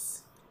falls.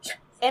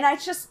 And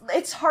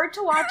it's hard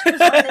to watch because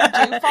when they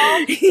do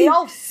fall, they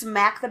all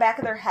smack the back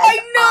of their head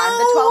on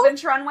the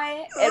 12-inch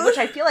runway, which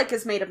I feel like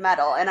is made of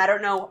metal, and I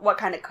don't know what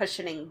kind of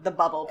cushioning the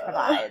bubble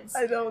provides.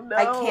 I don't know.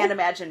 I can't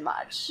imagine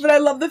much. But I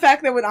love the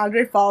fact that when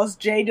Andre falls,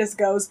 Jay just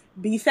goes,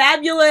 "Be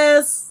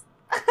fabulous!"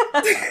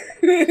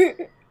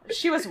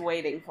 She was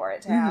waiting for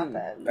it to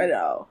happen. I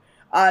know.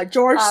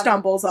 George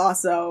stumbles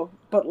also,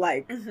 but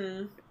like...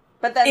 Mm-hmm.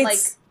 But then, like,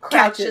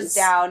 crouches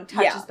down,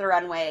 touches the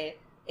runway,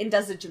 and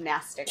does a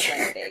gymnastic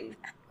landing.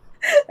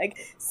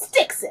 Like,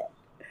 sticks it.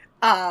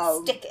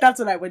 Stick it. That's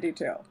what I would do,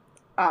 too.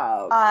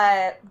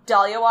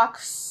 Dahlia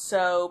walks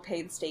so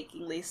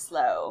painstakingly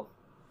slow.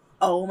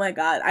 Oh my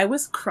God. I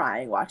was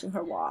crying watching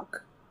her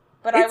walk.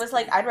 But I was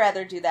like, I'd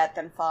rather do that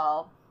than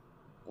fall.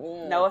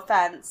 No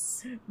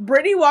offense.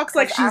 Brittany walks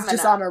like she's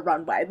just on a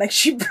runway. Like,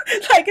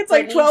 it's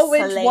like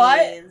 12-inch what?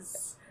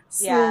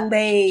 Yeah,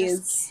 slays. She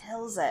just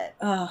kills it.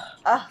 Ugh.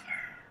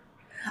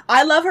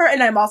 I love her,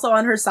 and I'm also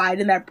on her side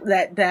in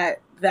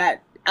that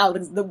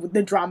Alex,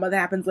 the drama that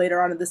happens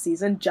later on in the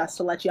season, just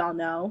to let y'all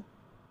know.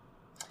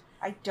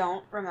 I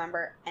don't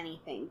remember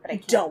anything, but I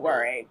can't. Don't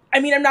worry. I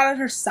mean, I'm not on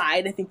her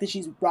side. I think that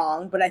she's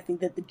wrong, but I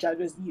think that the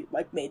judges,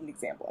 like, made an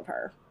example of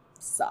her.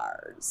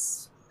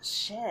 SARS.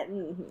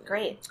 Shit.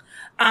 Great.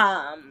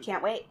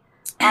 Can't wait.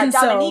 And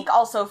Dominique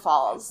also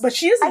falls. But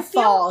she doesn't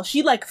fall.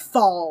 She, like,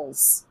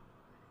 falls.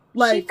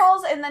 Like, she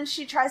falls, and then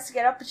she tries to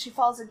get up, and she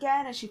falls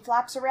again, and she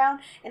flaps around.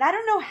 And I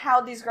don't know how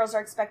these girls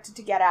are expected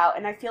to get out,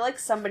 and I feel like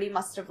somebody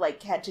must have,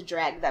 like, had to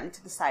drag them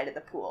to the side of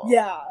the pool.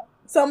 Yeah.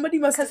 Somebody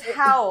must have... Because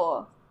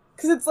how?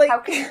 Because it's like...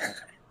 How can...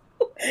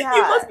 Yeah.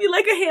 You must be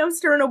like a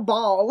hamster in a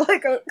ball.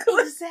 Like a...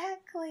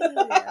 Exactly.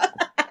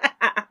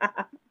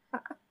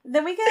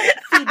 Then we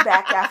get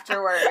feedback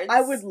afterwards. I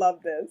would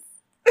love this.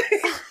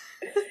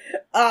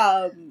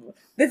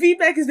 The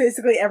feedback is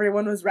basically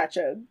everyone was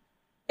wretched.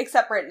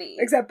 Except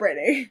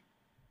Brittany.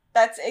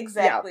 That's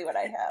exactly what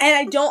I have. And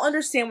I don't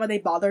understand why they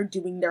bothered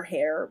doing their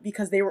hair,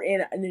 because they were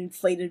in an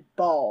inflated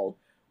ball,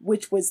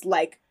 which was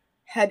like,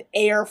 had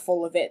air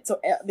full of it.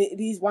 So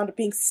these wound up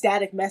being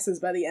static messes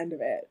by the end of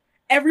it.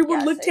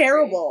 Everyone looked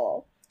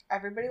terrible.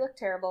 Everybody looked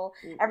terrible.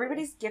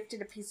 Everybody's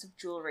gifted a piece of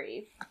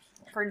jewelry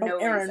for no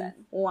reason.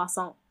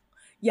 Poisson.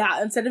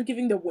 Yeah, instead of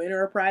giving the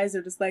winner a prize,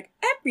 they're just like,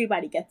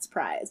 everybody gets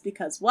prize.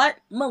 Because what?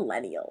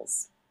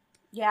 Millennials.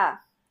 Yeah.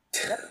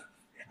 Yep.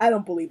 I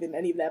don't believe in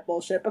any of that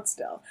bullshit, but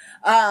still.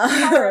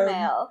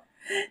 Caramel.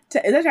 Is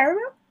that Tyra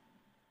Banks?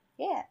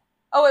 Yeah.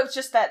 Oh, it was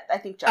just that, I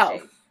think,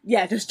 judging. Oh,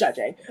 yeah, just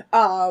judging.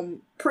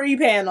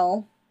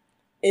 Pre-panel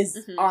is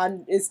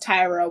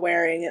Tyra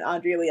wearing an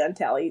Andrea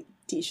Leontelli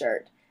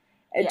t-shirt.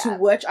 And to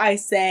which I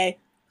say...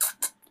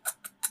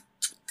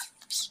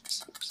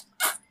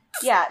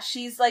 Yeah,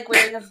 she's, like,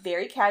 wearing a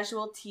very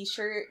casual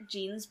t-shirt,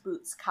 jeans,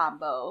 boots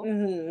combo.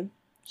 Mm-hmm.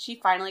 She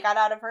finally got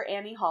out of her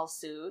Annie Hall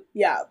suit.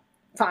 Yeah,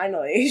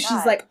 finally. God.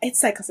 She's like, it's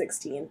Cycle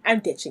 16. I'm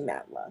ditching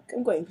that look.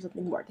 I'm going for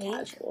something more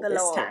casual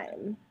this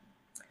time.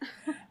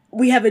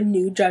 We have a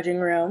new judging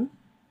room.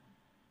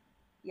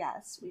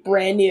 Yes, we do.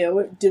 Brand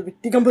new.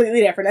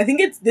 Completely different. I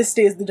think this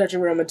stays the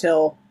judging room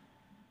until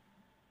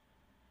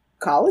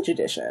College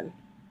Edition.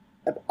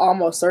 I'm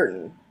almost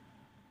certain.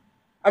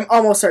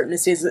 It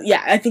stays.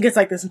 Yeah, I think it's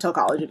like this until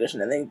College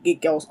Edition, and then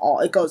it goes all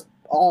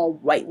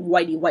white.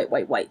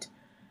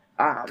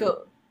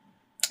 Cool.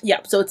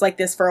 Yeah, so it's like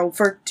this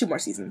for 2 more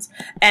seasons,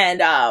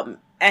 and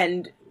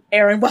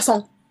Aaron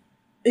Boisson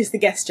is the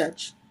guest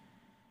judge,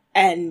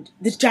 and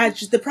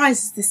the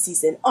prizes this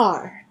season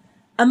are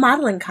a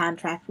modeling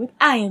contract with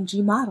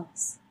IMG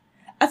Models,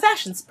 a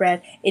fashion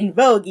spread in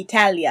Vogue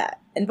Italia,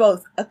 and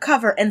both a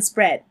cover and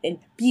spread in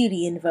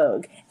Beauty in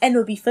Vogue, and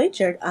will be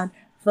featured on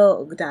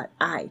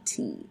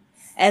Vogue.it,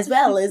 as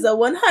well as a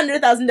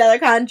 $100,000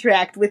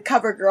 contract with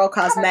CoverGirl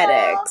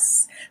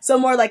Cosmetics. So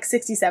more like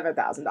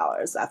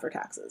 $67,000 after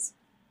taxes.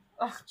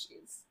 Oh,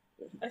 jeez.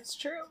 It's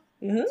true.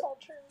 Mm-hmm. It's all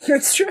true.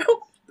 It's true.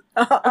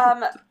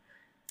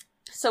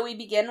 So we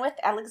begin with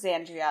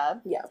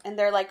Alexandria. Yeah. And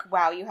they're like,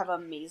 wow, you have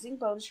amazing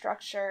bone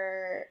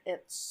structure.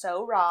 It's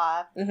so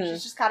raw. Mm-hmm.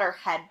 She's just got her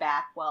head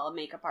back while a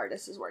makeup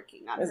artist is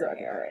working on her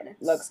hair. And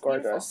it looks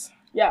gorgeous.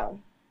 Beautiful.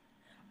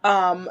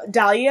 Yeah.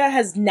 Dahlia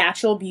has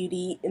natural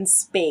beauty in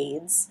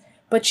spades,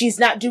 but she's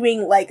not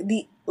doing like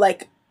the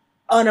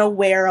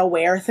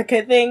aware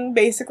thing.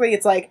 Basically,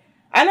 it's like,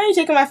 I know you're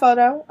taking my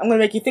photo. I'm gonna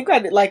make you think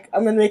I'm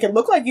gonna make it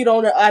look like you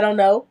don't. I don't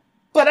know,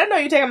 but I know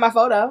you're taking my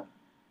photo,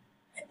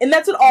 and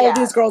that's what all of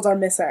these girls are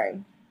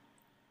missing.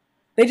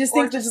 They just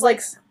think they're just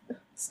like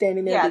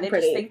standing there being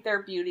pretty. They just think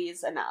their beauty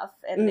is enough,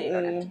 and they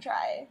don't have to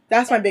try.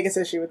 That's my biggest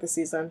issue with the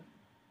season.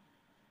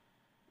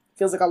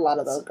 Feels like a lot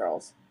of those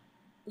girls.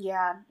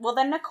 Yeah. Well,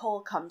 then Nicole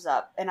comes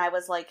up, and I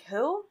was like,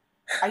 who?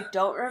 I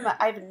don't remember.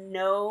 I have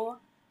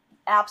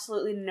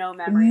absolutely no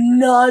memory.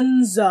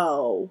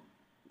 Nunzo.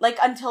 Like,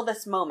 until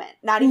this moment.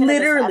 Not even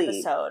in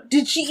this episode.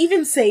 Did she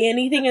even say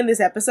anything in this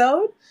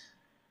episode?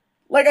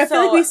 Like, I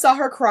feel like we saw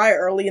her cry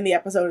early in the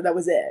episode, and that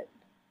was it.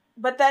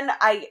 But then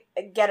I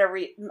get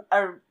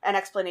an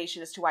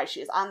explanation as to why she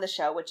is on the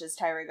show, which is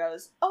Tyra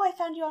goes, oh, I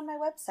found you on my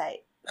website.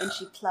 And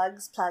she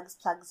plugs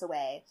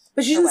away.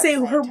 But she doesn't say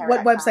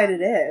what website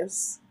it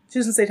is. She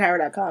doesn't say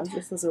Tyra.com. She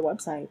just says her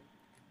website.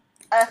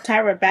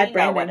 Tyra, bad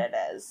branding.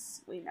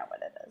 We know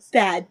what it is.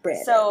 Bad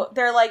branding. So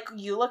they're like,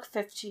 you look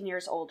 15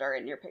 years older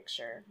in your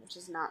picture, which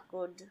is not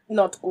good.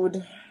 Not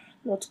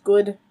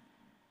good.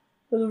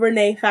 The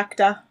Renee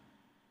factor.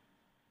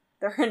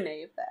 The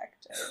Renee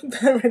factor.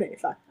 The Renee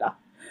factor.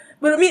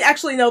 But I mean,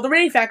 actually, no. The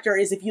Renee factor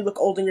is if you look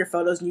old in your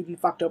photos and you've been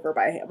fucked over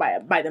by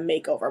the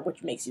makeover,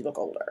 which makes you look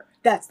older.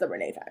 That's the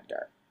Renee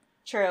factor.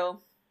 True.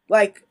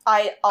 Like,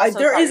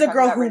 there is a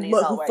girl who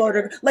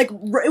photographed, like,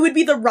 it would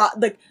be the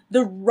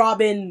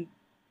Robin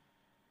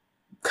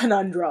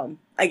conundrum,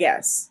 I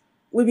guess.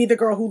 Would be the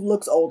girl who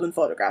looks old and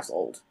photographs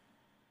old.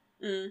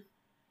 Mm.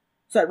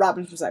 So that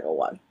Robin from Cycle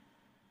 1.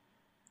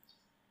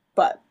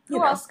 But,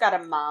 who else got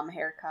a mom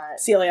haircut?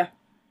 Celia.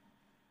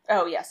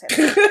 Oh, yes.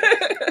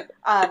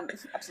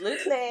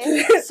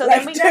 Absolutely. So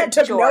then we got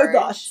George.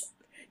 No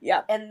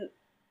yeah. And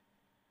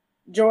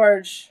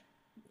George.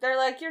 They're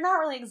like, you're not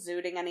really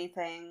exuding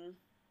anything.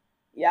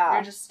 Yeah.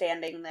 You're just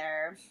standing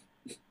there.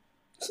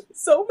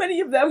 So many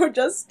of them are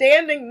just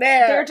standing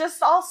there. They're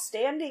just all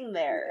standing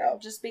there.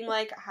 Yep. Just being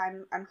like,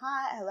 I'm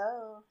hot,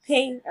 hello.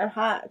 Hey, I'm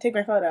hot. Take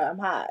my photo, I'm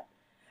hot.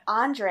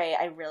 Andre,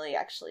 I really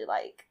actually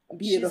like.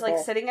 Beautiful. She's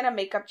like sitting in a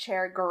makeup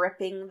chair,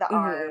 gripping the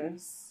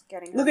arms,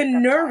 getting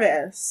looking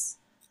nervous.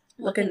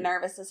 Looking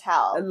nervous as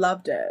hell. I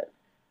loved it.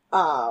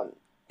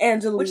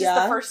 Angelia. Which is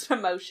the first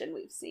emotion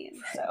we've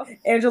seen, so.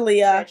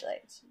 Angelia.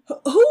 Congratulations.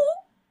 Who?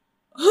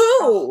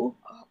 Oh,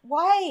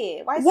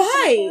 why? Why is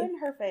there in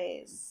her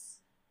face?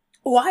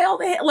 Why all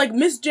the hair? Like,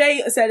 Miss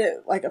J said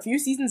it, like, a few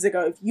seasons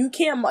ago. If you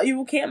can't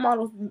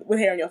model with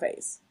hair on your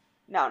face.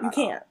 No, you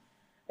can't.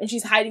 And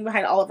she's hiding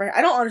behind all of her hair.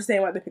 I don't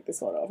understand why they picked this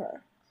photo of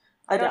her.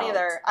 I don't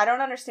either. I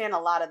don't understand a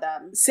lot of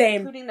them.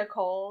 Same. Including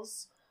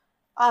Nicole's.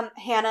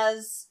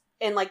 Hannah's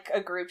in, like, a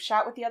group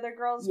shot with the other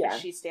girls, but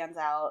she stands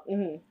out.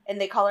 Mm-hmm.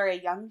 And they call her a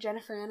young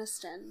Jennifer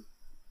Aniston.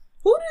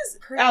 Who does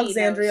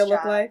Alexandria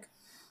look like?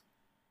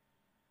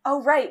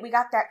 Oh, right. We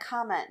got that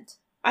comment.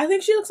 I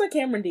think she looks like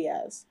Cameron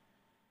Diaz.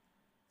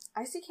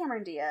 I see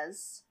Cameron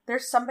Diaz.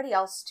 There's somebody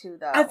else, too,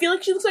 though. I feel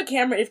like she looks like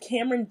Cameron... If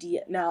Cameron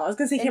Diaz... No, I was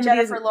going to say Cameron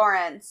Jennifer Diaz...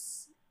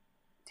 Lawrence.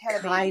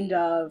 Kind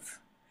of.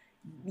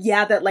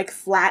 Yeah, that, like,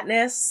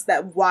 flatness,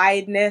 that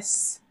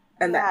wideness,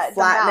 and that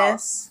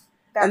flatness,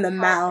 and the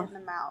mouth.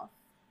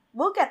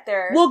 We'll get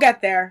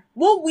there.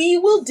 We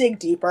will dig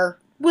deeper.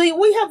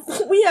 we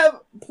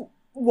have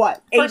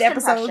what, 8 First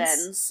episodes?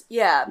 impressions.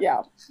 Yeah.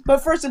 Yeah.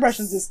 But first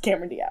impressions is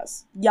Cameron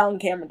Diaz. Young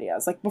Cameron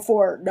Diaz. Like,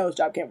 before Nose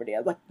Job Cameron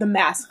Diaz. Like, the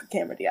mask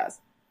Cameron Diaz.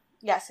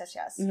 Yes.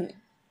 Mhm.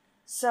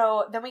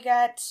 So, then we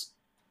get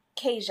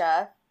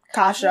Kasia.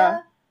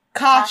 Kasha.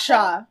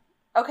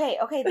 Okay,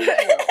 thank you.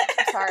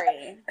 I'm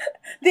sorry.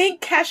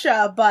 Think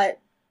Kesha, but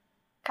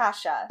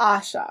Kasha.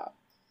 Asha.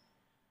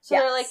 So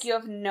Yes. they're like, you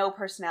have no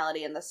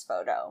personality in this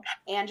photo.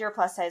 And you're a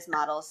plus-size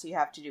model, so you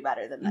have to do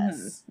better than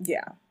this.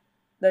 Yeah.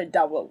 They're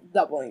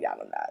doubling down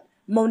on that.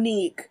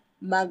 Monique.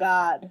 My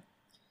God.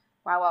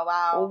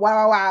 Wow.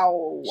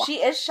 Wow.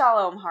 She is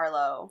Shalom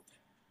Harlow.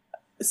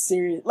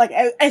 Serious. Like,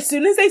 as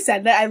soon as they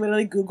said that, I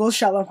literally Googled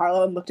Shalom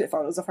Harlow and looked at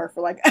photos of her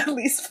for, like, at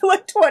least for,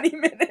 like, 20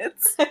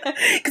 minutes.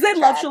 Because I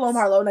love Shalom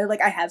Harlow,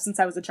 and I have since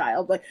I was a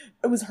child. Like,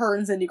 it was her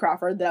and Cindy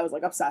Crawford that I was,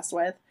 like, obsessed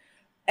with.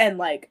 And,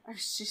 like...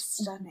 She's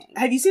stunning.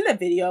 Have you seen that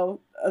video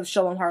of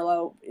Shalom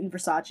Harlow in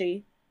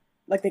Versace?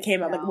 Like, they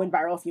came out, like, went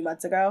viral a few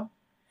months ago?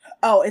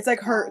 Oh, it's, like,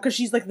 her... Because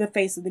she's, like, the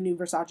face of the new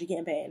Versace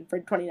campaign for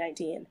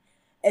 2019.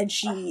 And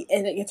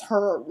it's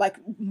her, like,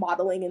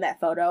 modeling in that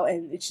photo,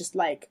 and it's just,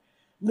 like...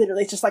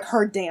 Literally, it's just, like,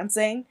 her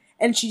dancing,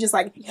 and she just,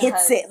 like,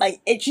 hits it, like,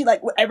 and she,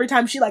 like, every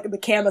time she, like, the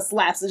camera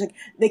slaps, it's, like,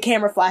 the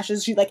camera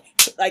flashes, she, like,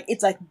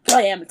 it's, like,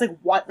 bam, it's, like,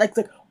 what, like,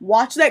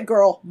 watch that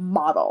girl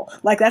model.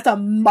 Like, that's a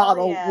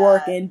model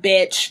working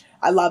bitch.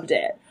 I loved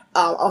it.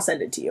 I'll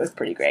send it to you. It's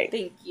pretty great.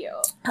 Thank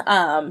you.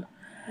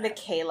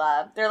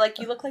 Michaela. They're like,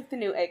 you look like the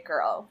new It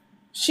Girl.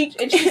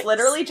 And she's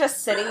literally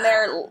just sitting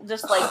there,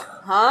 just like,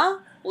 huh?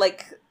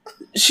 Like,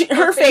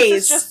 her face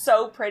is just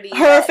so pretty.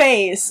 Her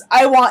face.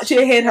 I want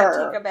to hit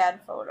her. Take a bad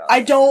photo.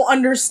 I don't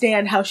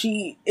understand how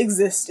she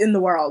exists in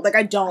the world. Like,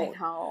 I don't.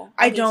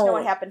 I need to know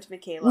what happened to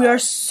Michaela. We are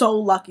so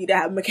lucky to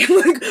have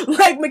Michaela.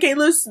 Like,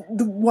 Michaela's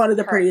one of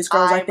the prettiest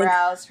girls, I think. Her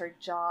eyebrows, her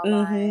jawline.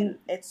 Mm-hmm.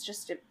 It's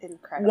just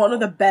incredible. One of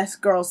the best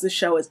girls this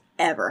show has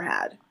ever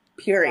had.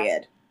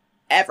 Period.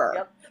 Yeah. Ever.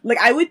 Yep. Like,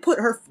 I would put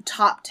her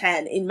top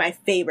 10 in my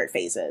favorite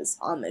faces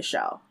on this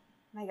show.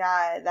 My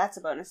God, that's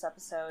a bonus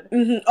episode.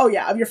 Mm-hmm. Oh,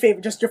 yeah, of your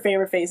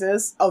favorite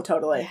faces. Oh,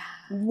 totally.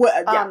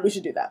 Yeah, we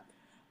should do that.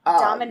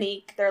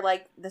 Dominique, they're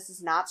like, this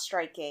is not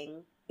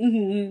striking.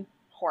 Mm-hmm.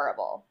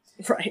 Horrible.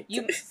 Right.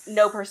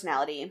 No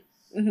personality.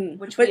 Mm-hmm.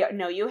 Which we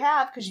know you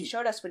have, because you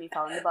showed us when you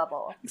fell in the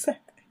bubble.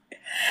 Exactly.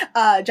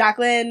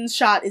 Jacqueline's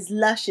shot is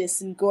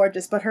luscious and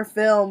gorgeous, but her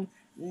film,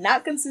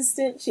 not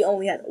consistent. She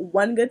only had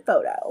one good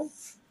photo.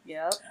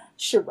 Yep.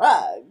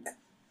 Shrug.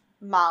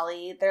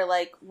 Molly, they're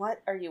like,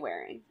 what are you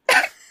wearing?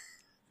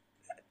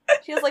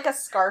 She has, like, a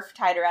scarf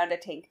tied around a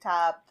tank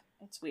top.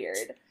 It's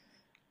weird.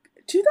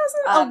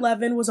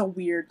 2011 was a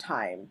weird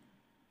time,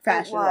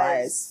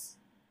 fashion-wise.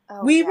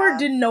 We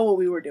didn't know what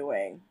we were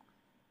doing.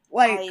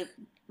 Like, I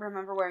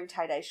remember wearing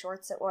tie-dye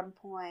shorts at one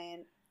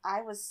point.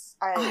 I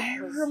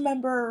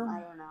remember...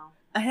 I don't know.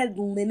 I had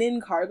linen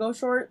cargo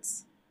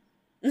shorts.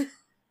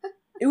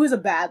 It was a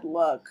bad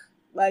look.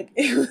 Like,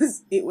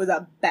 it was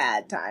a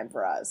bad time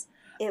for us.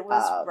 It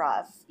was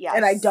rough, yes.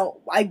 And I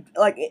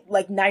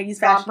 90s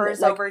fashion.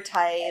 Rompers over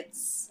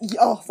tights.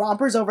 Oh,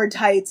 rompers over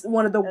tights.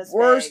 One of the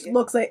worst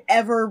looks I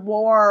ever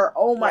wore.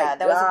 Oh my God.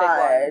 That was a big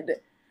one.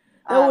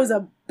 That was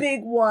a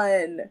big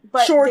one.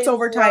 Shorts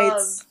over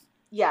tights.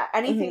 Yeah,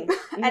 anything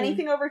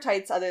anything over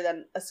tights other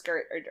than a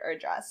skirt or a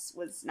dress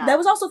was not. That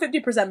was also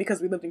 50%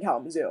 because we lived in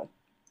Kalamazoo.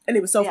 And it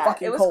was so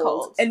fucking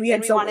cold. And we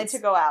wanted to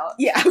go out.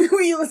 Yeah,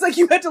 it was like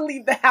you had to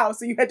leave the house,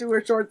 so you had to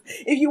wear shorts.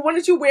 If you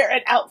wanted to wear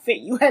an outfit,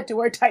 you had to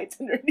wear tights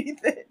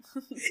underneath it.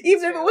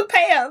 Even if it was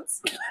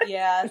pants.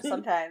 Yeah,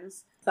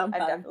 sometimes. I've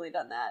definitely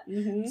done that.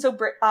 Mm-hmm. So,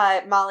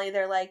 Molly,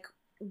 they're like,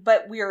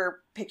 but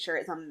your picture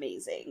is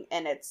amazing.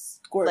 And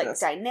it's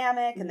gorgeous. Like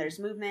dynamic, and there's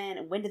movement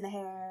and wind in the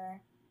hair.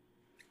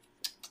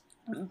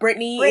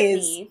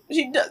 Brittany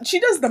she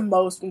does the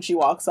most when she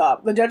walks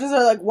up. The judges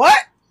are like, what?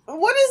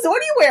 What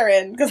are you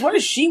wearing? Because what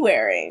is she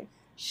wearing?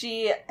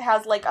 She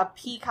has, like, a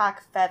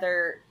peacock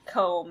feather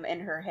comb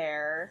in her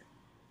hair.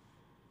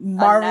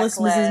 Marvelous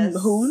Mrs.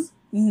 Mahoon?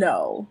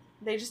 No.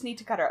 They just need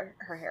to cut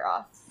her hair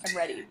off. I'm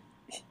ready.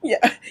 Yeah.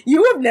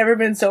 You have never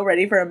been so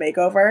ready for a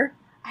makeover.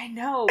 I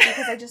know,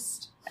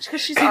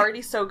 because she's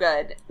already so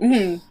good.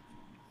 Mm-hmm.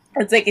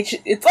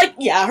 It's like,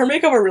 yeah, her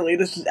makeover really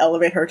just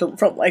elevate her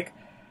from, like,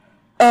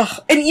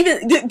 ugh. And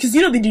even, because,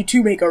 they do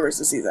 2 makeovers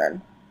this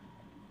season.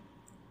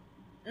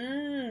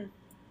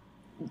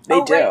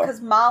 They do. Right,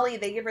 because Molly,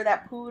 they give her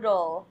that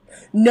poodle.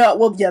 No,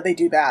 well, yeah, they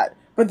do that,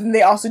 but then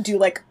they also do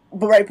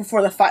right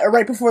before the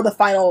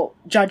final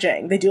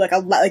judging, they do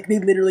they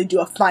literally do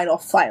a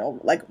final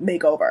like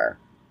makeover.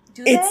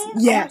 Do they?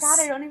 Yes. Oh my God,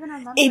 I don't even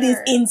remember. It is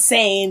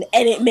insane,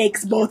 and it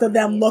makes both of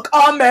them look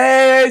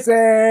amazing.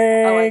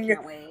 Oh, I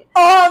can't wait.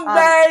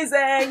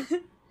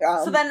 Amazing.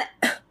 So then,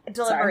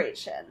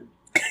 deliberation.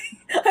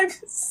 I'm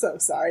so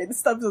sorry. This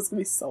stuff is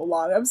gonna be so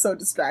long. I'm so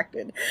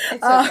distracted.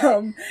 It's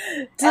okay.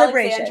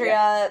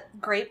 Alexandria,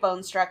 great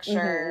bone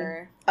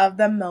structure of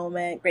the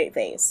moment, great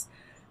face.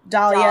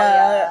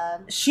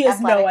 Dahlia, she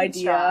has no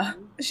idea.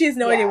 She has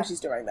no idea what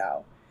she's doing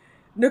though.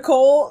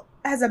 Nicole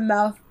has a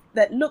mouth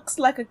that looks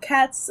like a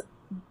cat's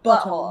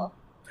butthole.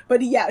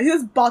 But he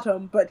says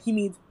bottom, but he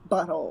means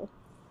butthole.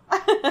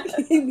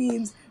 He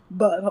means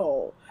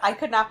butthole. I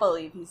could not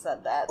believe he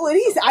said that. Well,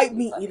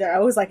 me either. I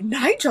was like,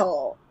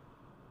 Nigel?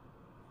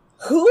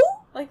 Who?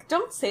 Like,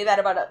 don't say that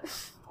about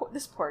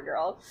this poor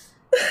girl.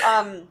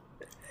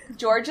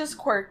 George is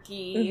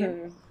quirky.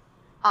 Mm-hmm.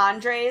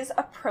 Andre's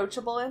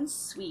approachable and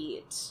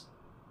sweet.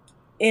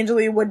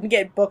 Angelia wouldn't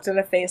get booked in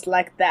a face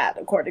like that,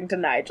 according to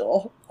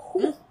Nigel.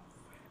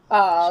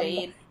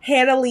 Shade.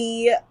 Hannah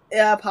Lee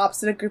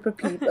pops in a group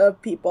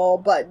of people,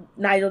 but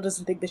Nigel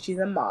doesn't think that she's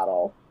a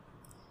model.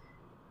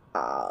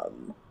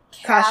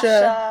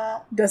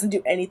 Kasha doesn't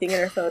do anything in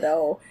her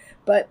photo,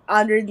 but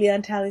Andre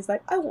Leon Talley's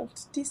like, I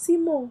want to see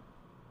more.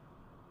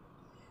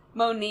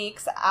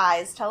 Monique's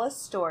eyes tell a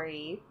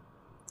story.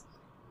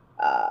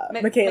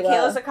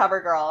 Michaela's a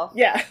cover girl.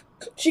 Yeah.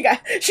 She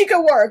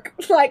can work.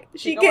 Like,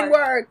 she can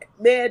work,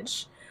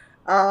 bitch.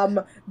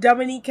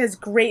 Dominique has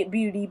great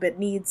beauty, but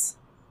needs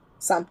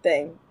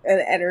something. An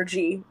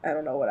energy. I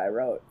don't know what I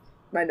wrote.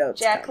 My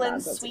notes.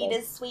 Jacqueline's sweet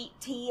as sweet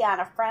tea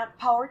on a front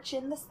porch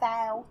in the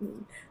South.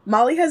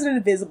 Molly has an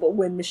invisible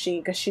wind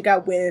machine because she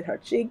got wind in her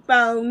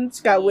cheekbones.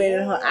 She got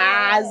wind in her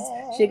eyes.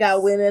 She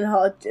got wind in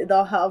her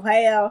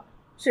hair.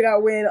 She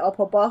got wind up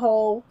her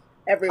butthole.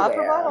 Everywhere. Up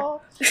her butthole.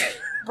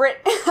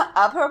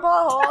 Up her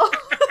butthole.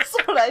 That's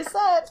what I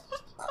said.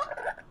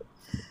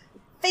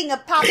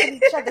 Finger popping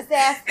each other's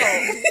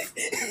assholes.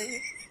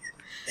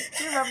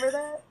 Do you remember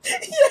that?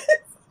 Yes.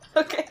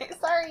 Okay,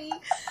 sorry.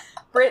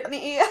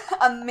 Brittany,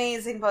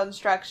 amazing bone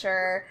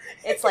structure.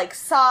 It's like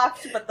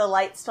soft, but the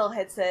light still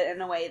hits it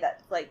in a way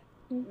that like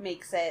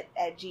makes it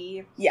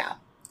edgy. Yeah.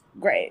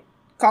 Great.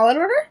 Call it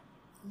order?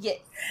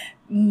 Yes.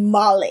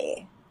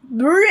 Molly.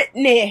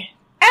 Brittany.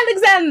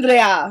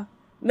 Alexandria.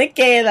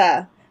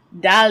 Michaela.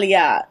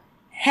 Dahlia.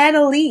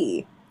 Hannah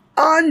Lee.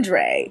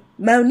 Andre.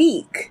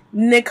 Monique.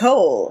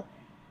 Nicole.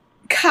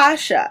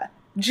 Kasha.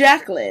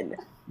 Jacqueline.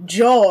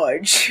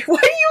 George. Why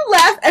do you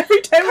laugh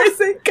every time I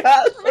say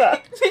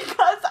Kasha?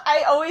 Because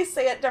I always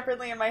say it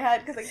differently in my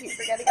head because I keep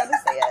forgetting how to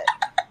say it.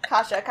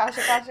 Kasha.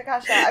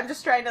 I'm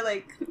just trying to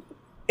like...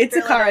 It's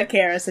a Cara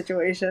Cara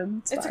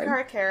situation. It's a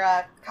Cara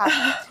Cara.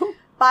 Kasha.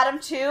 Bottom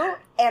two,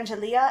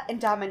 Angelia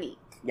and Dominique.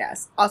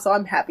 Yes. Also,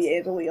 I'm happy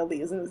Angelia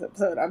Lee is in this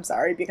episode. I'm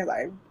sorry because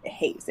I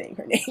hate saying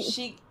her name.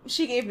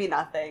 She gave me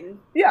nothing.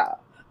 Yeah.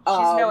 She's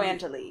no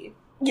Angelie.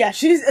 Yeah,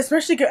 she's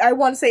especially good. I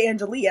want to say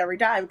Angelie every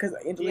time because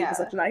Angelie was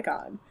such an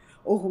icon.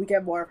 Oh, we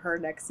get more of her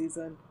next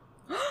season.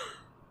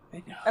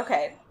 I know.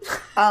 Okay.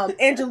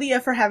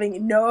 Angelia for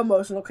having no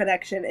emotional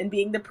connection and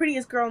being the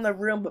prettiest girl in the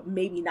room, but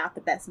maybe not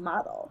the best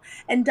model.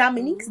 And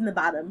Dominique's in the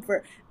bottom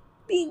for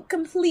being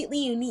completely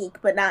unique,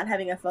 but not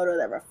having a photo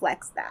that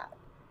reflects that.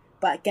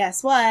 But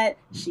guess what?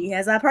 She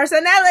has a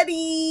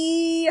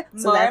personality!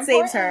 So that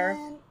saves her.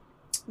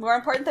 More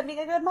important than being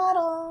a good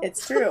model.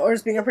 It's true. Or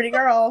just being a pretty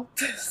girl.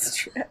 It's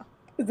true.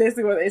 It's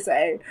basically what they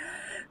say.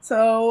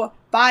 So,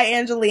 bye,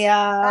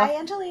 Angelia. Bye,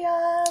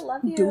 Angelia.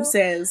 Love you.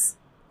 Deuces.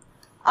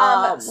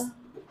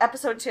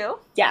 Episode 2?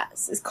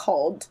 Yes. Is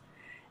called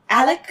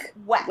Alec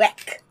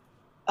Weck.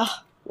 Oh,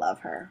 love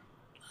her.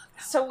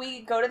 So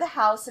we go to the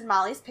house and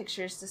Molly's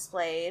picture's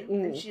displayed.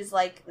 And she's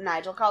like,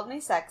 Nigel called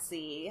me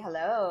sexy.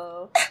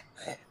 Hello.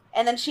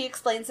 And then she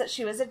explains that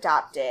she was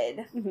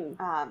adopted.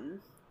 Mm-hmm.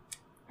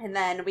 And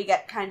then we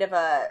get kind of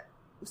a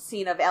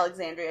scene of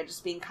Alexandria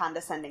just being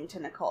condescending to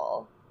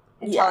Nicole.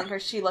 And telling her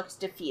she looks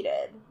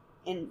defeated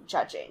in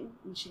judging.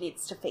 And she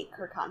needs to fake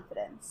her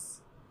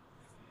confidence.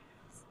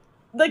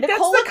 Like,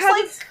 Nicole that's the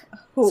kind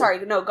of... Sorry,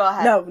 no, go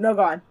ahead. No,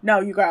 go on.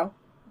 No, you go.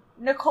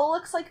 Nicole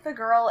looks like the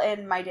girl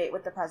in My Date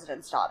with the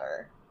President's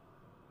Daughter.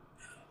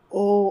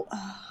 Oh,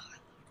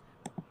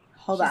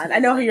 hold on. I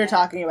know who you're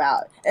talking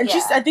about. And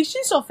I think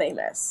she's still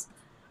famous.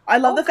 I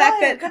love the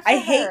fact that I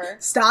hate,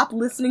 stop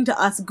listening to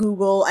us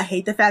Google. I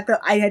hate the fact that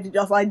I had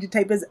to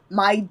type as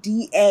my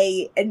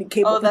DA and it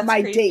came up with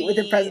My Date with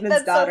the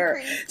President's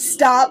Daughter. So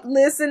stop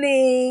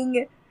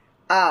listening.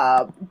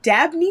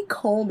 Dabney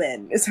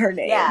Coleman is her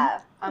name.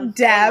 Yeah.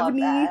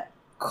 Dabney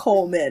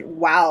Coleman.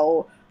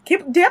 Wow.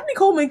 Dabney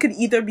Coleman could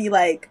either be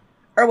like,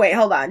 or wait,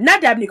 hold on.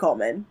 Not Dabney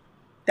Coleman.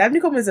 Dabney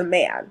Coleman is a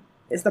man.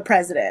 Is the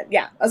president.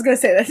 Yeah, I was going to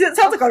say that. It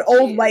sounds like an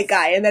old white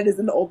guy, and that is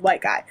an old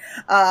white guy.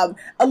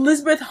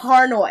 Elizabeth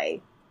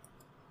Harnoy.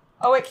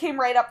 Oh, it came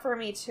right up for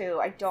me, too.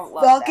 I don't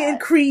love that. Fucking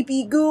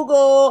creepy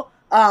Google.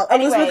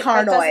 Anyway, Elizabeth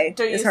Harnoy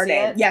is her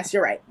name. It? Yes,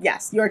 you're right.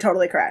 Yes, you're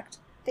totally correct.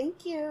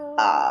 Thank you.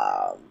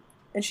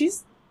 And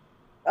she's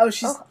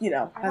has a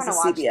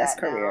CBS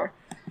career.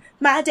 Now.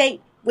 My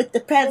Date with the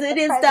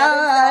President's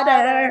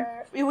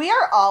Daughter. We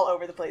are all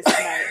over the place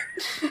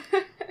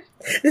tonight.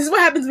 This is what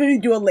happens when we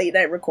do a late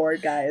night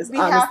record, guys. We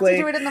honestly.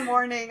 have to do it in the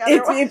morning.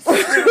 Otherwise,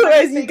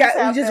 you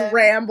just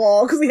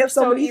ramble because we have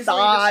so many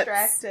thoughts.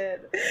 Distracted.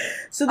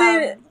 So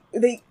then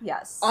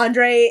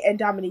Andre and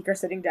Dominique are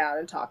sitting down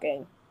and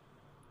talking,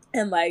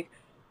 and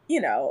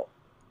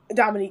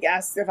Dominique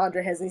asks if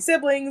Andre has any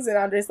siblings, and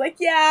Andre's like,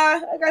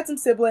 "Yeah, I got some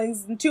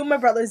siblings, and 2 of my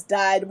brothers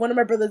died. One of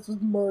my brothers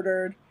was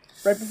murdered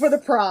right before the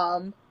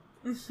prom."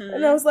 Mm-hmm.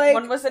 And I was like,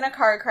 one was in a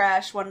car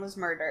crash, one was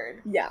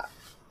murdered. Yeah.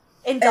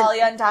 And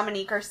Dahlia and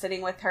Dominique are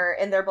sitting with her,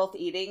 and they're both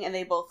eating, and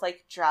they both,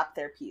 like, drop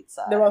their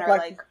pizza. They're and both are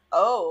like,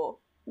 oh.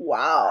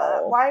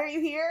 Wow. Why are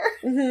you here?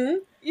 Mm-hmm.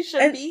 You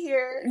shouldn't be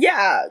here.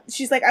 Yeah.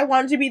 She's like, I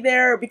wanted to be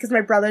there because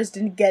my brothers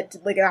didn't get,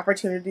 like, an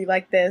opportunity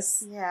like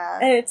this. Yeah.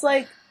 And it's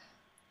like,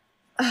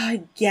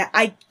 yeah,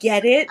 I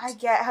get it. I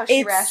get how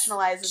she it's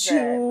rationalizes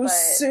too it.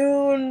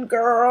 soon,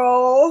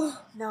 girl.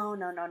 No,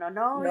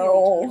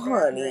 No,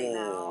 honey.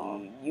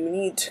 Right, you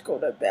need to go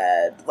to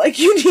bed. Like,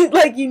 you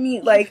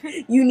need,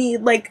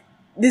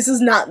 this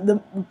is not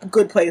the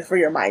good place for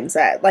your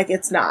mindset. Like,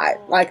 it's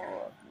not. Like,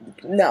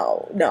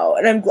 no.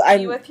 And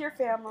I'm with your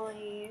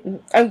family.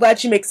 I'm glad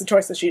she makes the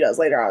choice that she does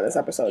later on in this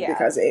episode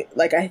because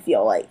I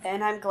feel like.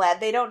 And I'm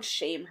glad they don't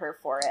shame her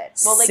for it.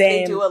 Well, like,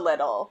 Same. they do a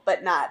little,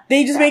 but not.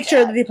 They just make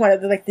sure bad. that they point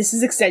out that, like, this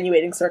is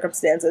extenuating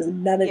circumstances.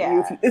 None of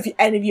you, if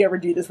any of you ever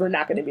do this, we're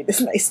not going to be this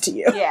nice to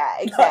you. Yeah,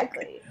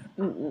 exactly.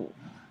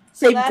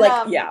 They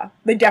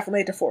they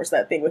definitely had to force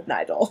that thing with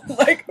Nigel.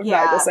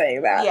 Nigel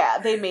saying that. Yeah,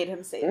 they made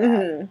him say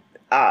that.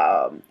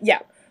 Yeah.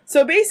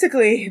 So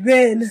basically,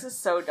 then this is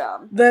so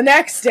dumb. The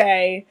next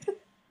day,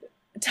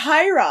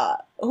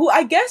 Tyra, who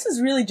I guess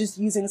is really just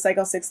using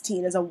Cycle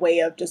 16 as a way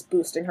of just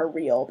boosting her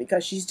reel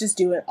because she's just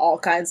doing all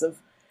kinds of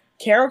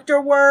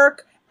character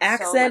work,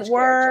 accent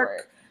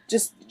work,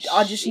 just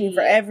auditioning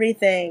for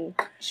everything.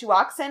 She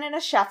walks in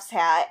a chef's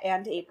hat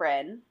and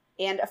apron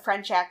and a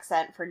French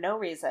accent for no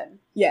reason.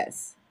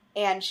 Yes.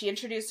 And she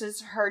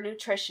introduces her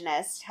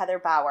nutritionist, Heather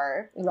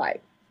Bauer.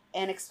 Right.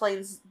 And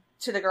explains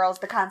to the girls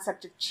the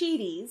concept of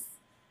Cheeties.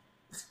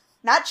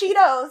 Not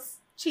Cheetos.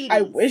 Cheeties.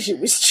 I wish it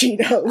was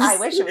Cheetos. I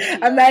wish it was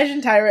Cheetos.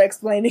 Imagine Tyra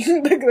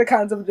explaining the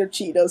concept of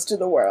Cheetos to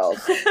the world.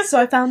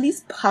 So I found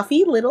these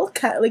puffy little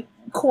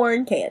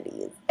corn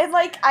candies. And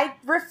I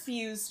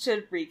refuse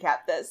to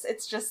recap this.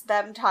 It's just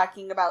them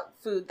talking about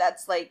food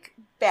that's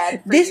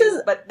bad for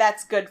you, but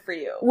that's good for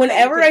you.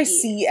 Whenever I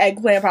see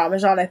eggplant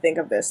parmesan, I think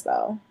of this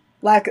though.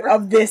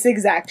 Of this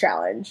exact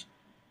challenge.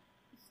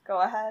 Go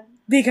ahead.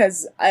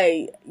 Because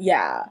I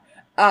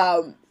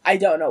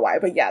don't know why,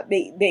 but yeah,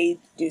 they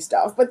do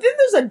stuff. But then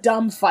there's a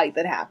dumb fight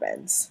that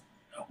happens.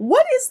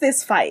 What is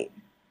this fight?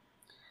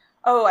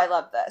 Oh, I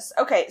love this.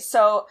 Okay,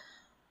 so...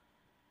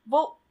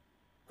 Well,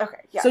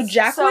 okay, yes. So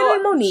Jacqueline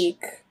and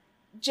Monique...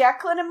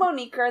 Jacqueline and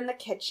Monique are in the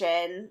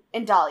kitchen,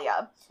 in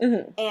Dahlia,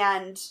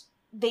 and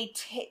they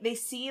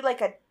see,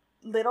 a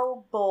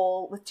little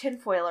bowl with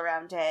tinfoil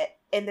around it,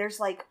 and there's,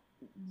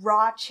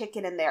 raw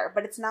chicken in there.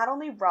 But it's not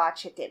only raw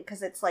chicken,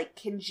 because it's,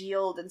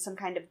 congealed in some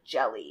kind of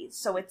jelly.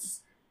 So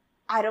it's...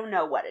 I don't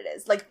know what it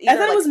is. Either, I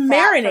thought it was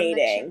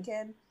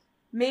marinating.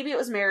 Maybe it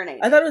was marinating.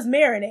 I thought it was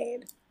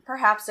marinade.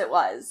 Perhaps it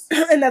was.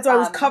 And that's why it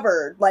was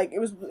covered. It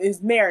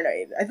was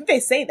marinated. I think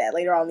they say that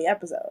later on in the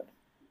episode.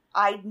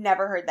 I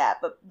never heard that,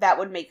 but that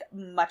would make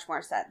much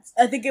more sense.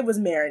 I think it was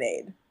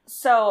marinade.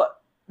 So...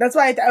 That's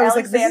why I was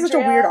like, this is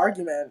such a weird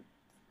argument.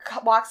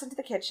 Walks into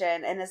the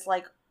kitchen and is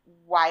like,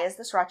 why is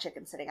this raw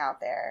chicken sitting out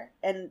there?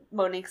 And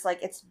Monique's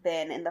like, it's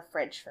been in the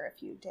fridge for a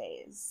few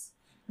days.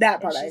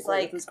 That part I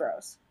agree with was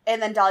gross. And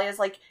then Dahlia's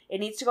like, it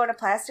needs to go in a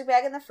plastic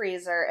bag in the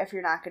freezer if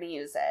you're not going to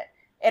use it.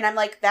 And I'm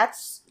like,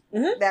 that's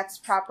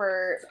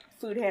proper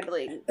food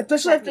handling.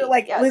 Especially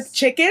technique. After, with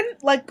chicken,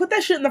 put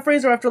that shit in the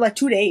freezer after,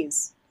 2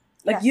 days.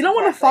 You don't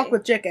want to fuck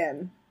with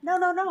chicken. No.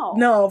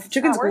 No,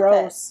 chicken's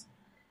gross.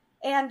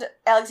 And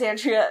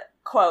Alexandria,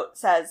 quote,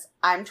 says,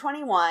 I'm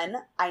 21.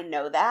 I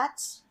know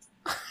that.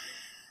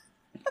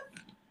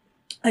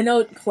 I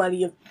know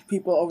plenty of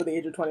people over the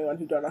age of 21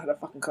 who don't know how to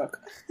fucking cook.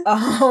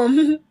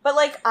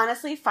 But,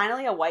 honestly,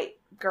 finally a white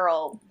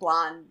girl,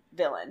 blonde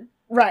villain.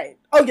 Right.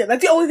 Oh, yeah,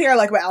 that's the only thing I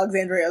like about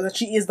Alexandria, is that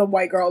she is the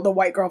white girl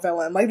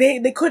villain.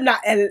 They could not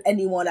edit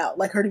anyone out,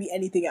 her to be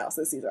anything else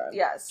this season.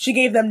 Yes. She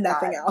gave them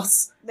nothing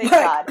else. Thank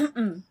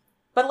God.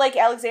 But,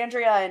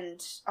 Alexandria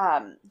and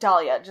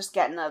Dahlia just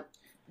get in a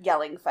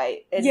yelling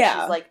fight. And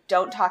she's like,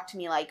 don't talk to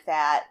me like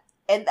that.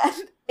 And then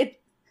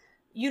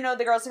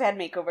the girls have had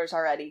makeovers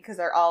already because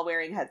they're all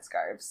wearing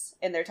headscarves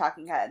in their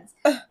talking heads.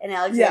 And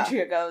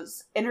Alexandria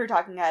goes, in her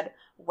talking head,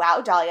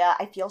 wow, Dahlia,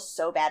 I feel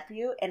so bad for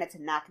you, and it's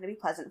not going to be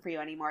pleasant for you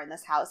anymore in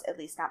this house, at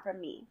least not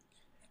from me.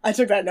 I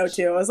took that note,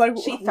 too. I was like,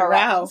 she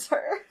threatens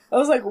her. I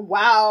was like,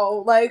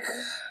 wow.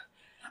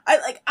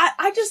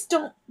 I just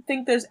don't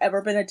think there's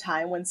ever been a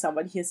time when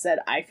somebody has said,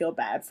 I feel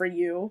bad for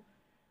you,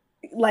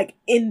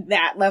 in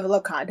that level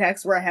of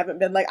context where I haven't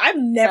been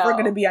I'm never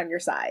going to be on your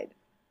side.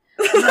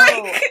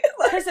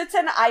 Because it's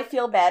an I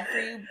feel bad for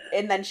you,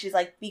 and then she's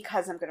like,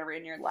 because I'm gonna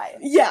ruin your life.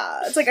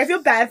 Yeah, it's I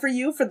feel bad for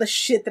you for the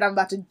shit that I'm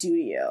about to do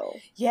to you.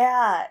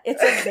 Yeah,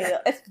 it's a veil.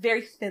 It's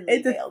very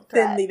thinly veiled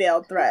threat. Thinly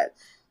veiled threat.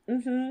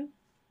 Mm-hmm.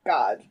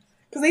 God.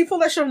 Because they pull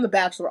that shit on The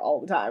Bachelor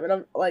all the time, and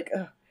I'm like,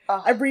 ugh.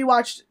 I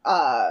rewatched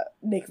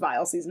Nick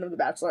Vile's season of The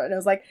Bachelor, and I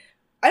was like,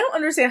 I don't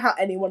understand how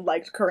anyone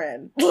liked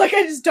Corinne. I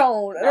just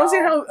don't. I don't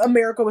understand how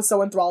America was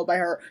so enthralled by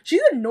her.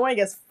 She's annoying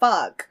as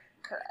fuck.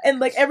 Correct.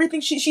 And everything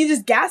she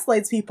just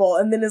gaslights people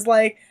and then is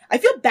like, I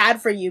feel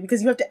bad for you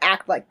because you have to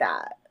act like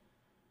that.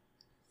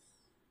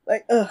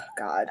 Ugh,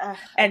 God.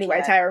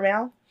 Anyway, Tyra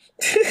Mail.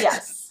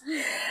 Yes.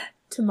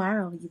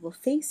 tomorrow you will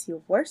face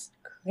your worst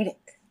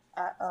critic.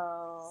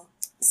 Uh-oh.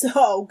 So,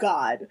 oh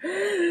God.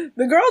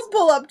 The girls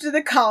pull up to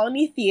the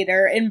Colony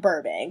Theater in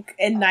Burbank,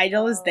 and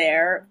Nigel is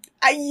there.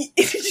 She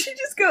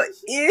just go,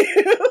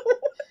 ew.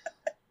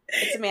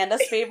 It's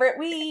Amanda's favorite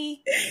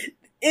week.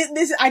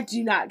 I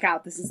do not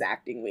count this as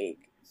acting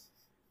week.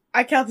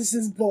 I count this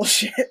as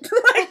bullshit.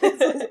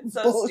 It's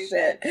so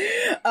bullshit.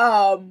 Stupid.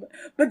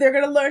 But they're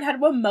gonna learn how to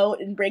emote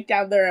and break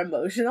down their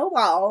emotional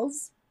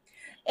walls.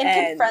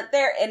 And confront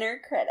their inner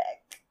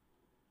critic.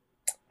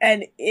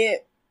 And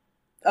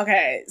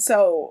okay,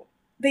 so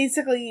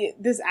basically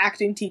this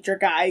acting teacher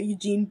guy,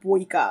 Eugene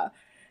Boyka,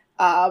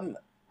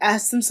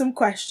 asks them some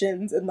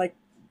questions and like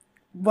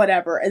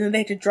whatever, and then they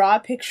have to draw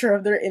a picture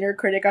of their inner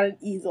critic on an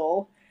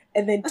easel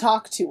and then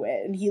talk to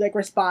it, and he like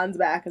responds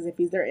back as if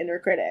he's their inner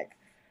critic.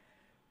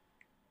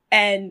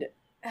 And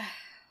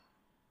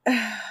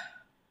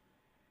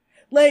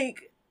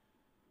like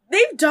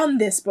they've done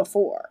this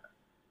before.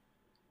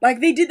 Like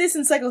they did this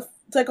in cycle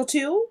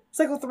 2,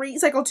 cycle 3,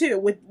 cycle 2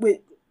 with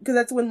because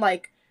that's when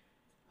and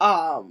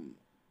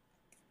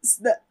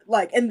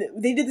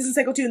they did this in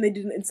cycle 2 and they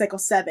did it in cycle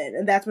 7,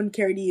 and that's when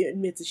Carrie D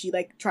admits that she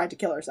like tried to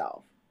kill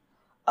herself.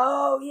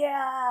 Oh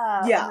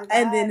yeah. Yeah, oh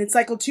and then in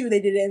cycle 2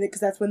 they did it because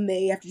that's when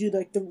they have to do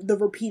like the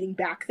repeating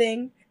back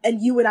thing. And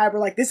you and I were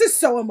like, this is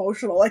so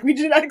emotional. Like, we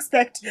did not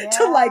expect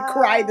to, like,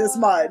 cry this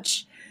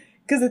much.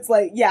 Because it's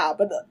like, yeah,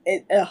 but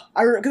because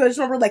I just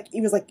remember, like, it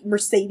was, like,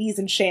 Mercedes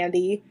and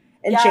Shandy.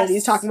 And yes,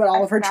 Shandy's talking about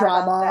all of her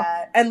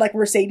trauma. And, like,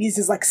 Mercedes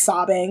is, like,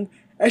 sobbing.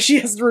 And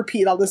she has to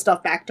repeat all this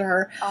stuff back to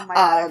her. Oh my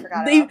God, I forgot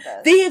about this.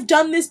 They have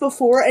done this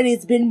before, and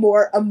it's been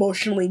more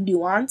emotionally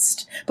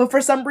nuanced. But for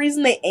some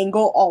reason, they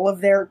angle all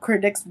of their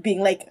critics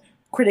being, like,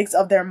 critics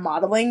of their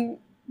modeling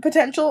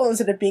potential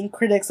instead of being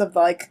critics of,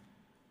 like,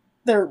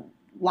 their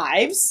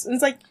lives. And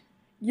it's like,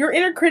 your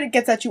inner critic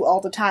gets at you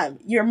all the time.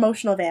 Your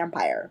emotional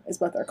vampire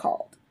is what they're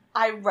called.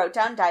 I wrote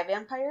down Die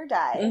Vampire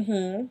Die.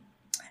 Mm-hmm.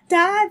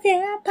 Die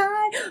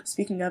Vampire.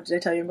 Speaking of, did I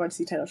tell you I'm going to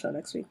see Title Show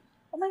next week?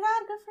 Oh my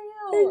God, good for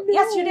you.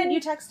 Yes, you did.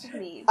 You texted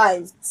me.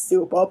 I'm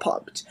super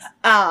pumped.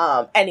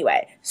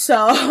 Anyway,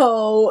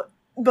 so,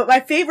 but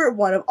my favorite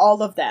one of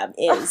all of them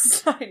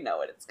is... I know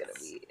what it's gonna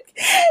be.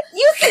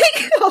 You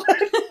think...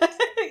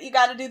 You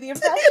gotta do the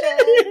impression.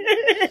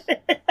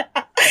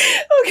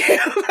 Okay.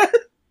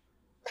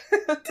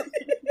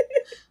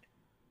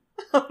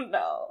 Oh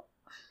no.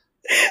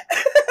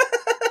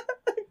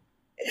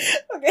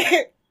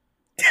 Okay.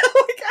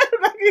 Oh my God,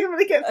 I'm not going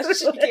to get this.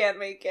 She can't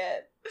make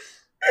it.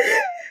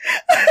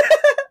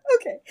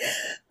 Okay.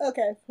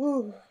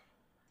 Ooh.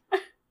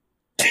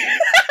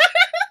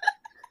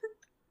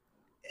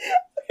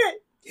 Okay.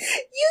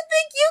 You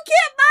think you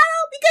can't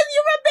model because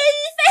you're a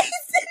baby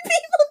face and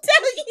people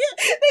tell you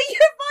that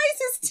your voice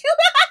is too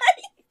high?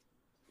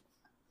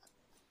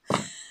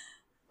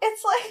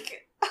 It's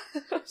like,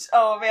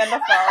 oh, Amanda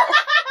fell.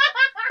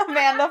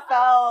 Amanda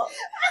fell.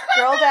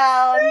 Girl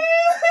down.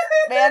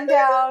 Man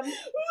down.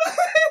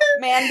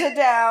 Manda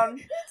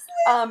down.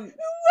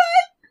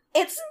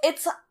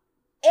 It's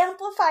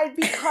amplified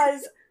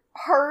because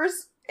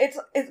hers. It's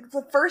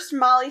the first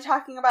Molly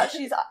talking about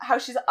how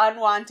she's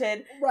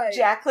unwanted, Right.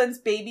 Jacqueline's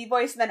baby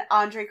voice, and then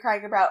Andre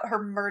crying about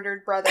her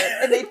murdered brother,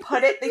 and they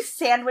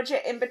sandwich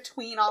it in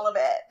between all of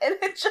it, and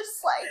it's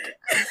just like,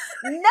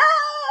 no,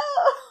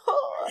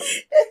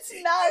 it's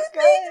not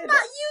good.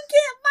 You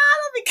can't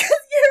model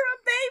because you're a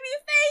baby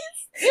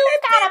face.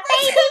 You've got a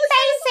baby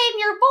face and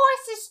your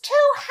voice is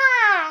too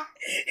high.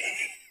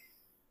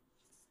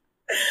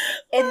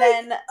 And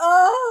then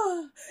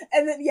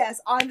yes,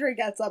 Andre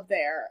gets up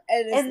there,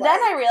 and then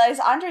I realize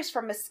Andre's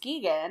from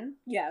Muskegon.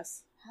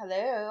 Yes.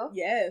 Hello.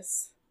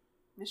 Yes.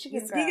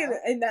 Muskegon,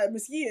 and that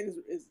Muskegon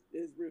is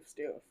roof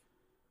stoof.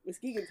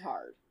 Muskegon's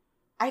hard.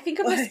 I think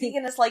of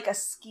Muskegon as like a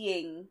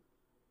skiing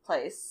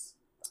place.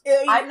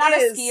 I'm not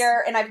a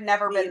skier, and I've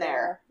never been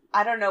there.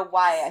 I don't know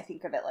why I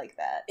think of it like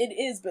that. It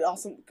is, but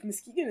also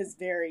Muskegon is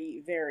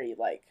very, very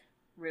like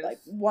roof. Like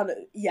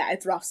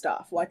it's rough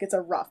stuff. Like it's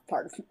a rough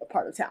part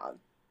of town.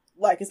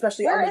 Like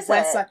especially Where on the is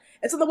west it? side.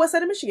 It's on the west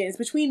side of Michigan. It's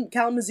between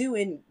Kalamazoo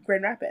and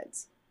Grand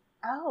Rapids.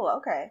 Oh,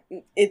 okay.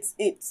 It's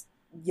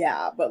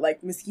yeah, but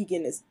like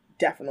Muskegon is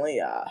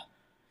definitely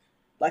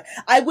like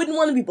I wouldn't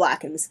want to be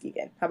black in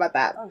Muskegon. How about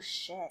that? Oh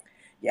shit.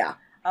 Yeah.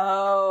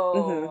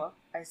 Oh,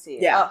 I see.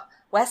 Yeah. Oh,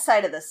 west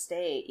side of the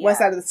state. Yeah. West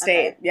side of the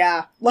state. Okay.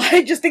 Yeah.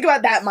 Like just think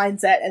about that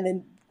mindset and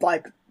then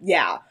like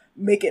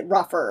make it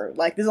rougher.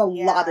 Like there's a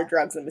lot of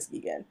drugs in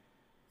Muskegon.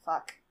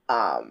 Fuck.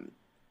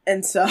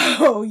 And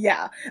so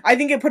yeah, I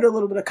think it put a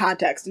little bit of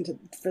context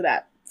for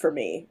that for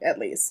me at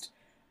least.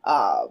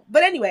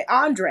 But anyway,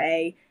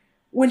 Andre,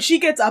 when she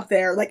gets up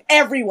there, like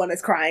everyone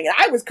is crying, and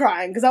I was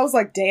crying because I was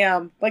like,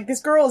 damn, like this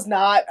girl is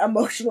not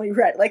emotionally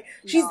ready. Like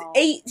she's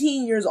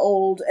 18 years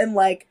old and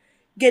like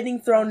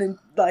getting thrown in,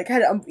 like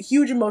had a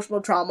huge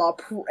emotional trauma,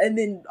 and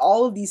then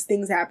all of these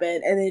things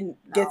happen, and then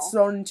gets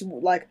thrown into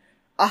like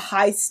a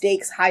high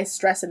stakes, high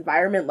stress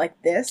environment like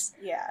this.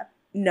 Yeah.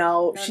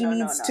 No, she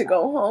needs to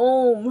go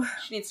home.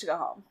 She needs to go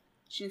home.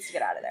 She needs to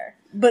get out of there.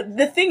 But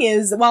the thing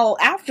is, well,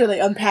 after they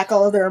unpack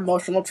all of their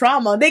emotional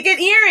trauma, they get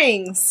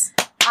earrings!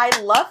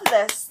 I love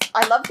this.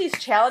 I love these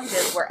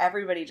challenges where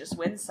everybody just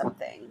wins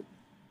something.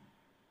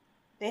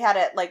 They had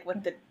it, like,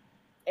 with the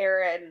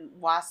Aaron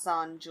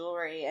Wasson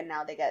jewelry, and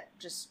now they get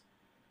just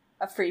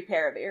a free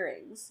pair of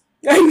earrings.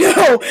 I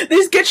know! They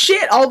just get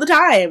shit all the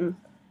time!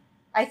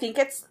 I think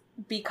it's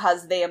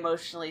because they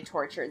emotionally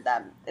tortured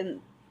them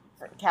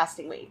for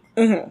casting week.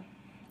 Mm-hmm.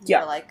 Yeah.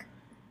 They're like,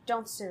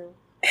 don't sue.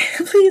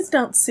 Please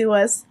don't sue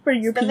us for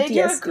your Then PTSD. they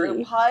do a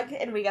group hug,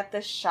 and we get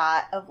this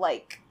shot of,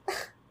 like,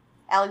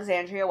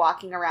 Alexandria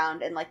walking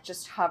around and, like,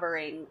 just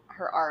hovering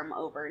her arm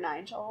over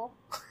Nigel.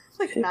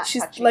 Like, not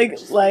She's touching.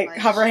 like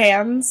hover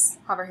hands.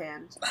 Hover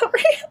hand. Hover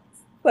hands.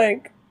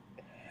 Like,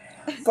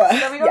 but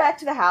So we go back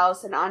to the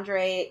house, and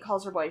Andre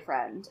calls her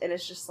boyfriend, and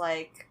it's just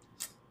like,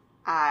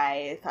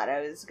 I thought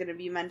I was going to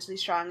be mentally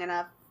strong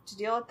enough to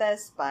deal with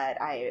this,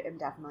 but I am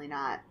definitely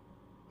not.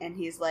 And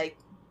he's like,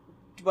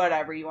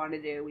 whatever you want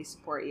to do, we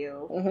support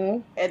you.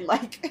 Mm-hmm. And,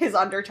 like, his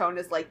undertone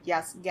is like,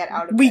 yes, get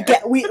out of we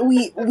there.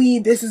 we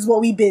this is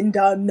what we've been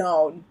done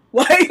known.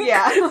 Like,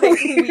 Yeah, like,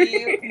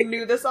 we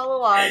knew this all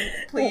along.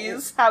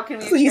 Please, how can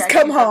we Please extract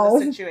come you from home.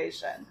 this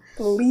situation?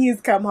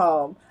 Please come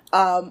home.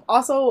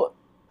 Also,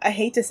 I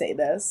hate to say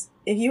this.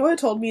 If you had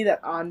told me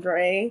that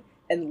Andre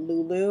and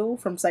Lulu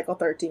from Cycle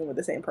 13 were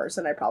the same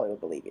person, I probably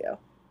would believe you.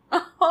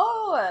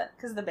 Oh,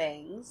 because the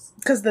bangs.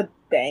 Because the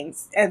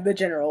bangs and the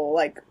general,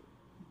 like,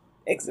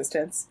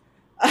 existence.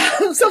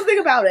 Something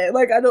about it.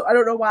 Like, I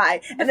don't know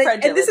why. And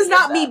this is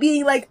not me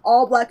being like,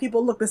 all black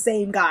people look the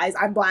same, guys.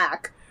 I'm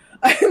black.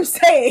 I'm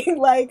saying,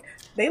 like,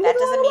 they look That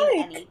doesn't a lot mean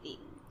alike.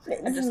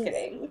 anything. I'm just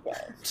kidding.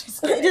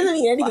 Just It kidding. doesn't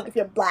mean anything if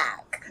you're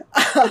black.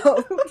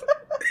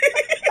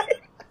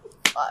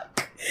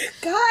 Fuck.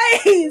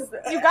 Guys!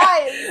 You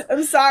guys!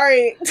 I'm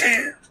sorry.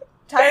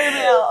 Tire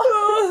mail.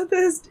 Oh,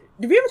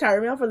 did we have a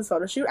tire mail for this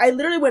photo shoot? I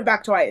literally went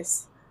back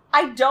twice.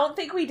 I don't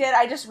think we did.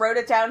 I just wrote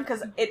it down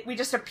because we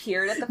just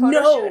appeared at the photo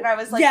No, shoot, and I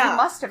was like, yeah. you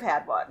must have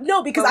had one.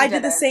 No, because But we I did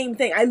the didn't. same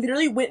thing. I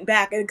literally went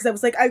back because I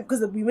was like,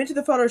 because we went to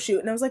the photo shoot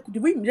and I was like,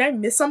 did I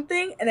miss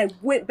something? And I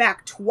went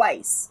back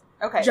twice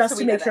Okay, just so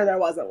to we make didn't. sure there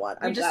wasn't one.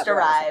 We I'm just glad there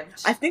wasn't.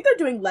 arrived. I think they're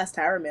doing less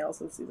tire mails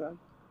this season.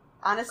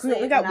 Honestly, we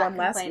only got not one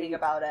last complaining week.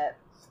 about it.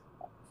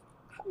 I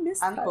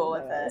miss I'm tire cool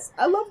with mails.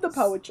 I love the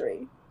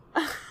poetry.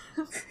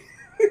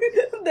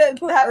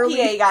 That early-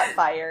 PA got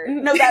fired.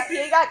 No, that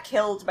PA got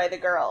killed by the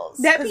girls.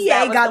 That 'Cause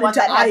PA was got the one into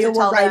that had to Iowa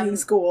tell writing them-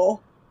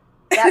 school.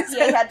 That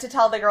PA had to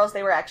tell the girls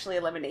they were actually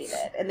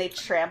eliminated, and they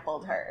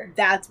trampled her.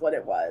 That's what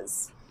it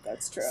was.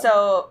 That's true.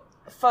 So,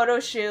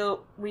 photo shoot,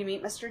 we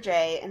meet Mr.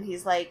 J, and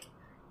he's like,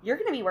 you're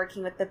going to be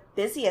working with the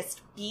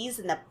busiest bees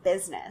in the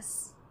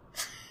business.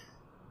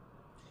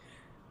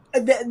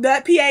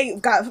 That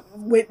PA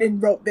went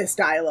and wrote this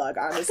dialogue,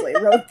 honestly.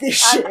 Wrote this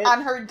shit.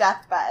 on her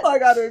deathbed. I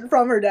got her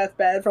from her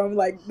deathbed, from,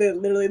 like,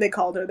 literally they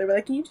called her. They were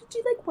like, can you just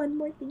do, like, one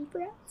more thing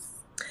for us?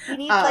 We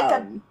need, like,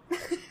 a...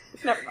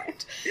 Never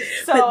mind.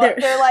 So,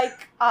 they're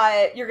like,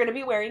 you're going to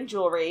be wearing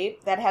jewelry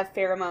that have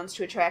pheromones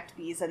to attract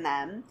bees in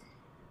them,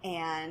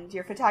 and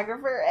your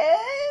photographer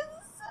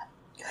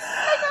is...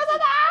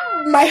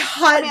 My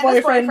hot Amanda's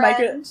boyfriend, Micah.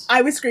 boyfriend.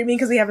 I was screaming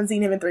because we haven't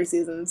seen him in 3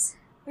 seasons.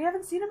 We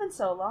haven't seen him in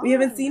so long. We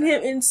haven't seen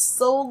him in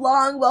so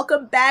long.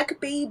 Welcome back,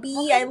 baby.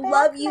 Welcome I back,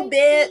 love you, my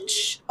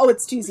bitch. Oh,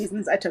 it's 2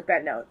 seasons. I took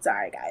that note.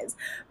 Sorry, guys.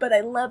 But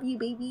I love you,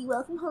 baby.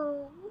 Welcome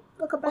home.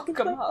 Welcome back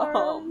into Welcome my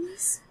home.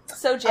 arms.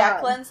 So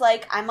Jacqueline's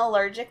like, I'm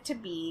allergic to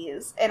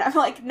bees. And I'm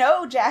like,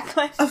 no,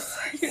 Jacqueline,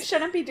 you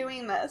shouldn't be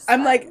doing this.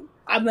 I'm like,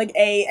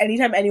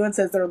 anytime anyone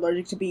says they're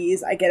allergic to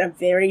bees, I get a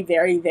very,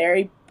 very,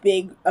 very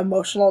big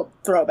emotional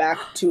throwback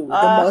to the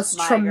most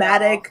my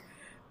traumatic.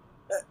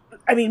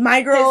 I mean,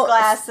 my girl. his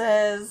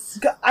glasses.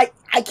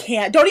 I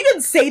can't. Don't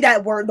even say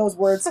those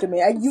words to me.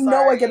 You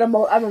know I get I'm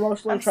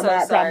emotionally I'm so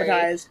sorry.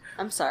 traumatized.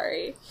 I'm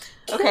sorry.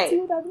 Can't Okay.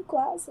 do without the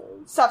glasses.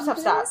 Stop. Very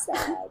sad.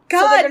 they're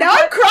God, gonna now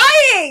I'm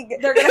crying.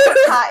 They're gonna put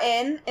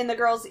cotton in the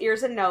girls'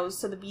 ears and nose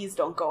so the bees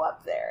don't go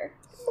up there.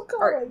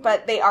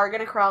 But they are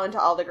gonna crawl into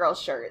all the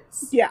girls'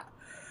 shirts. Yeah.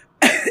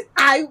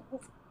 I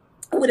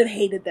would have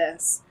hated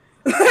this.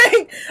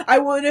 Like, I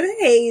would have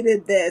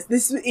hated this.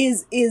 This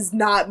is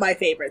not my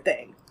favorite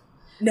thing.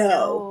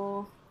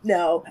 No.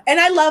 And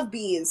I love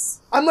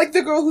bees. I'm like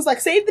the girl who's like,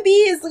 save the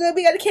bees. We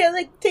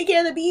gotta take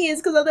care of the bees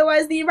because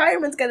otherwise the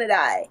environment's gonna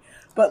die.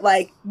 But,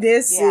 like,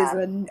 this is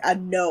a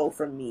no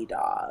from me,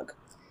 dog.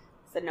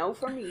 It's a no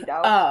from me,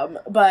 dog.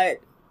 But,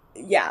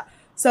 yeah.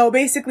 So,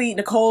 basically,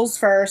 Nicole's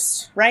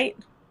first, right?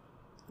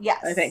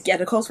 Yes. I think. Yeah,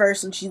 Nicole's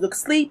first, and she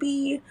looks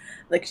sleepy.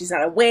 Like, she's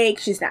not awake.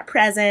 She's not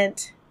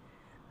present.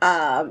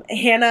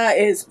 Hannah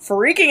is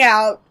freaking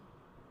out.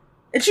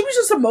 And she was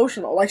just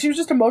emotional. Like, she was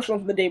just emotional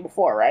from the day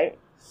before, right?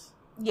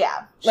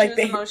 Yeah. She Like, was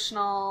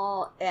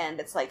emotional, and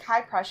it's, like,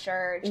 high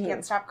pressure. She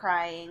can't stop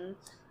crying.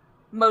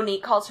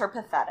 Monique calls her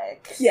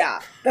pathetic.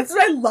 Yeah, that's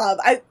what I love.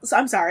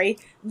 I'm sorry.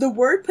 The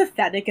word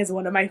pathetic is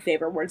one of my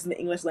favorite words in the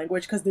English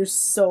language because there's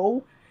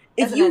so...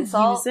 If As an you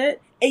insult? use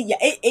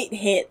it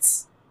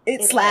hits.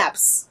 It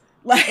slaps.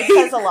 Like, It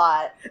says a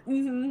lot.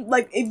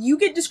 Like, if you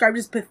get described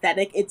as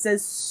pathetic, it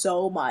says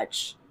so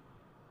much.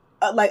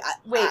 Say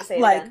it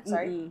again.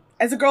 Sorry.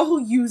 As a girl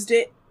who used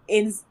it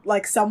in,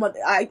 like, someone...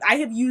 I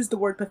have used the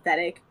word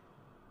pathetic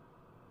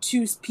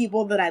to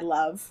people that I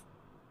love,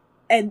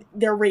 and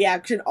their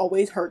reaction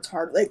always hurts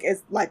hard. Like,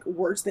 it's, like,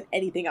 worse than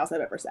anything else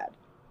I've ever said.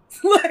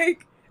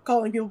 Like,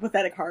 calling people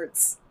pathetic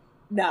hurts.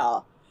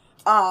 No.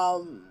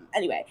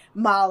 Anyway,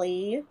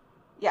 Molly...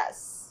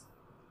 Yes.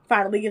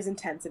 Finally gives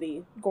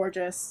intensity.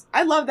 Gorgeous.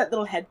 I love that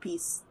little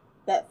headpiece.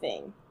 That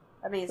thing.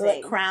 Amazing. The,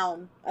 like,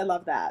 crown. I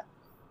love that.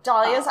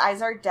 Dahlia's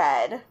eyes are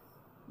dead.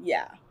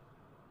 Yeah.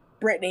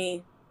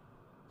 Brittany.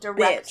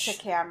 Direct bitch.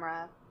 to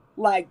camera.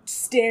 Like,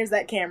 stares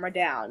that camera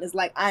down. Is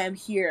like, I am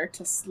here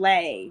to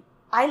slay.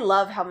 I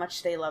love how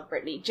much they love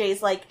Brittany.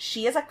 Jay's like,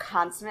 she is a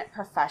consummate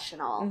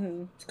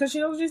professional. Because she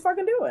knows what she's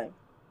fucking doing.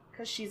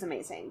 Because she's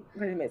amazing.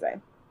 Pretty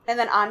amazing. And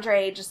then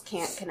Andre just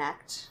can't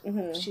connect.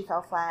 She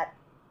fell flat.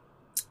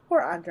 Poor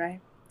Andre.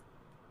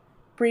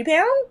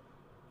 Pre-panel?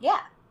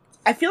 Yeah.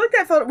 I feel like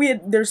that photo,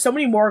 there's so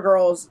many more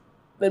girls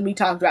than we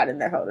talked about in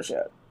that photo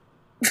shoot.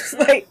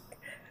 Like,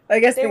 I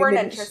guess they weren't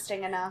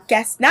interesting enough.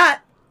 Guess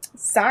not.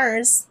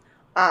 SARS.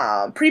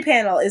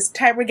 Pre-panel is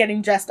Tyra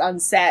getting dressed on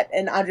set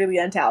and Andre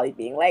Leon Talley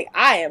being like,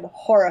 I am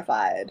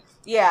horrified.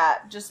 Yeah,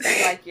 just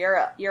being like, you're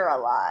a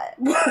lot.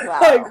 Wow.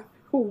 Like,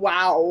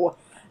 wow.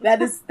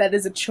 That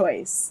is a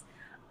choice.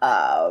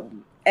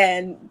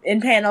 And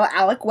in panel,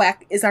 Alec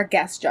Weck is our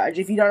guest judge.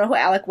 If you don't know who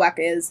Alec Weck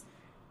is,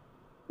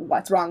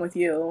 what's wrong with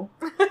you?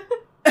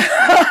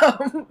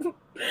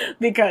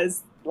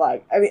 Because,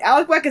 like, I mean,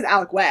 Alec Weck is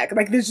Alec Weck.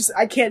 Like, there's just,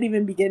 I can't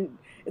even begin.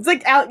 It's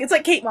like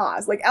Kate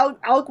Moss. Like, Alec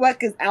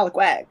Weck is Alec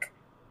Weck.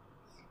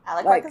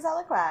 Alec Weck is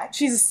Alec Weck.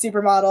 She's a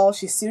supermodel.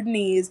 She's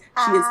Sudanese.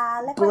 She is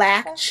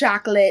black,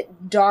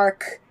 chocolate,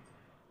 dark.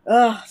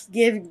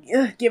 Giving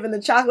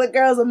the chocolate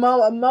girls a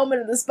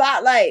moment in the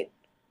spotlight.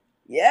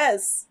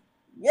 Yes.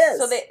 Yes.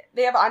 So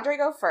they have Andre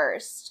go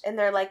first, and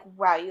they're like,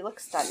 "Wow, you look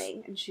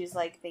stunning." And she's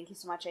like, "Thank you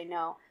so much. I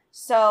know."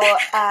 So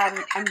I'm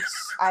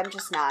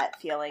just not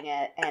feeling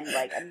it, and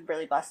like I'm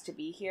really blessed to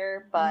be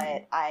here,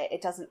 but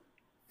it doesn't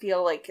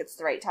feel like it's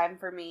the right time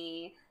for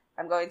me.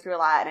 I'm going through a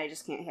lot, and I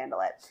just can't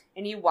handle it.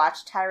 And you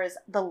watch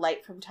the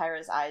light from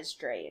Tyra's eyes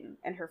drain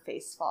and her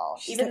face fall,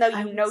 even though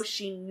you know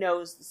she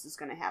knows this is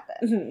going to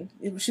happen.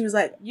 She was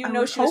like, she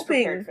was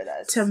prepared for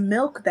this to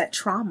milk that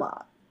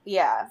trauma.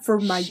 Yeah. For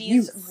my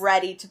youth. She's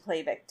ready to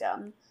play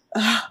victim.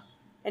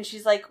 And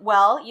she's like,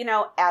 well, you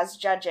know, as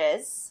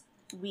judges,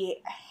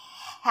 we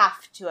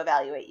have to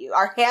evaluate you.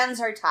 Our hands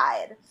are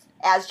tied.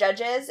 As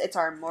judges, it's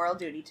our moral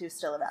duty to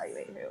still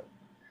evaluate you.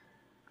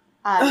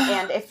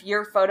 And if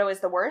your photo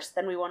is the worst,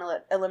 then we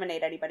won't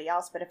eliminate anybody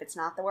else. But if it's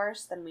not the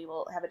worst, then we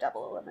will have a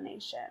double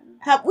elimination.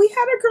 Have we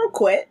had a girl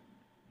quit?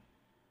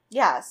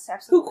 Yes,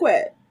 absolutely. Who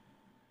quit?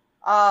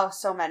 Oh,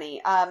 so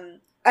many.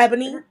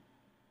 Ebony?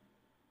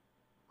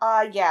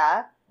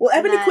 Yeah. Well,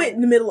 Ebony quit in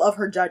the middle of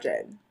her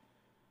judging.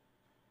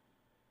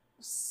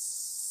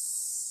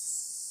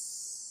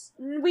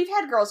 We've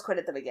had girls quit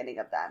at the beginning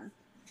of them.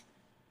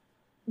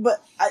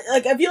 But,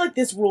 I feel like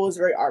this rule is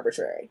very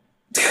arbitrary.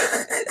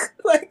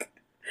 Like,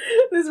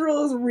 this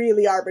rule is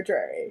really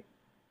arbitrary.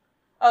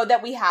 Oh,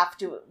 that we have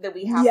to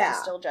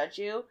still judge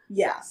you?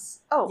 Yes.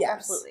 Oh, yes.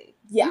 Absolutely.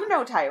 Yeah. You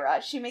know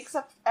Tyra. She makes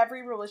up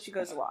every rule as she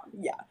goes along.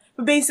 Yeah.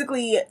 But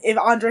basically, if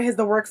Andre has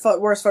the worst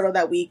photo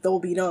that week, there will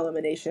be no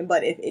elimination.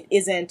 But if it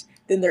isn't,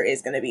 then there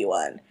is going to be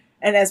one.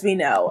 And as we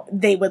know,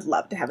 they would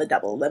love to have a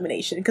double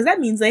elimination, because that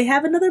means they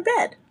have another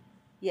bed.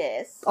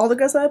 Yes. All the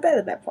girls have a bed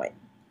at that point.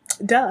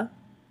 Duh.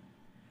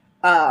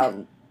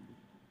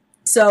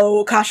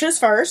 So Kasha's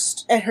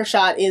first, and her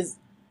shot is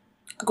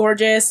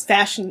gorgeous,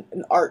 fashion,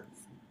 and art.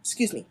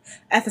 Excuse me.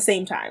 At the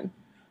same time.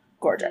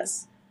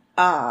 Gorgeous.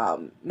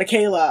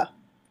 Michaela.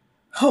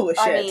 Holy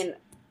shit. I mean,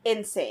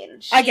 insane.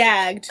 I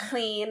gagged.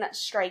 Clean,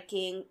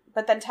 striking.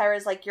 But then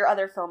Tyra's like, your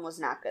other film was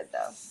not good,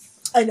 though.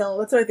 I know.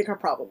 That's what I think her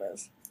problem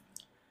is.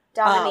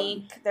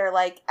 Dominique, they're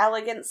like,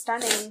 elegant,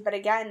 stunning. But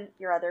again,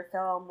 your other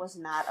film was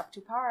not up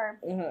to par.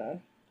 Mm-hmm.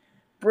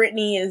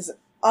 Brittany is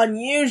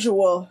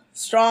unusual,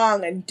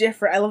 strong, and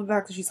different. I love the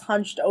fact that she's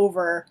hunched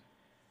over.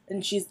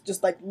 And she's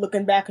just, like,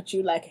 looking back at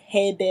you like,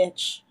 hey,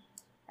 bitch.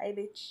 Hey,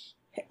 bitch.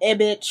 Hey,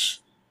 bitch.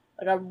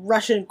 Like a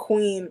Russian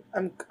queen.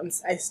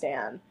 I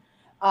stan.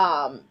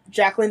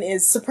 Jacqueline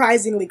is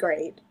surprisingly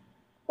great.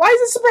 Why is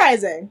it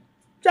surprising?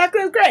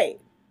 Jacqueline is great.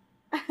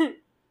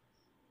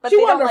 But they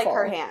don't like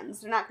her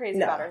hands. They're not crazy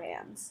about her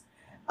hands.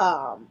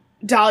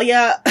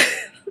 Dahlia.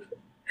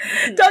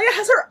 Dahlia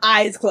has her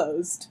eyes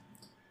closed.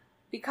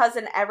 Because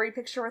in every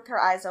picture with her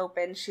eyes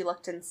open, she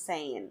looked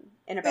insane.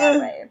 In a bad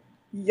way.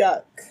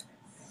 Yuck.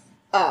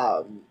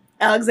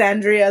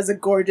 Alexandria is a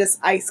gorgeous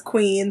ice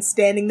queen,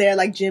 standing there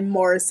like Jim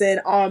Morrison,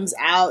 arms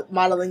out,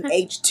 modeling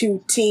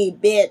H2T,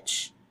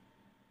 bitch.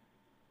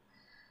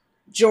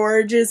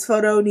 George's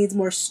photo needs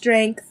more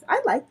strength.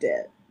 I liked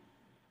it.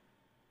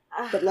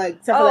 But, like,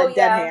 except for that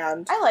dead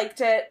hand. I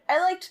liked it. I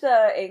liked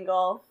the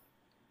angle.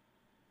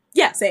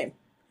 Yeah, same.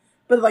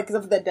 But, like,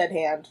 except for that dead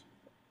hand.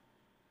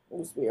 It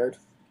was weird.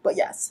 But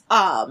yes.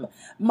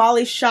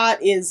 Molly's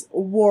shot is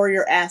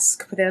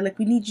warrior-esque, but they're like,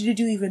 we need you to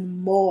do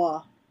even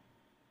more.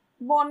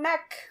 More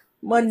neck.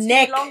 More It's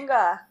neck.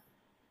 longer.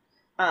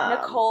 Um,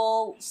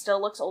 Nicole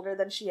still looks older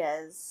than she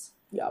is.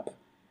 Yup.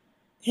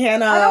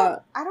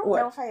 Hannah. I don't what?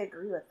 know if I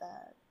agree with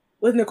that.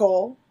 With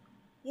Nicole?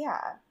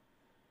 Yeah.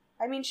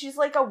 I mean, she's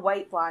like a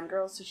white blonde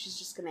girl, so she's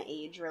just gonna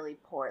age really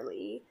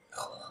poorly.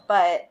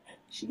 But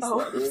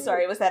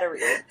sorry, was that a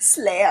read?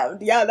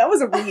 Slammed. Yeah, that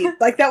was a read.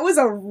 Like, that was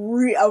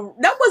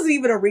that wasn't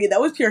even a read.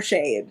 That was pure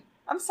shade.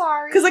 I'm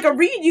sorry. Because, like, a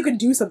read you can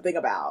do something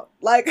about.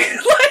 Like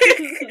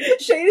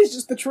shade is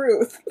just the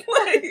truth.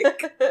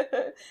 Like,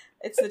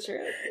 it's the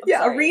truth. yeah,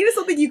 sorry. a read is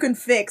something you can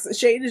fix.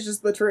 Shade is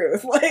just the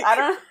truth. Like,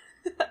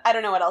 I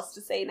don't know what else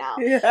to say now.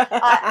 Yeah.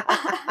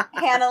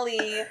 Hannah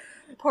Lee,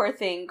 poor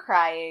thing,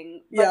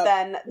 crying. But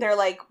then they're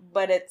like,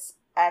 but it's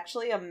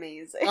actually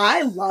amazing.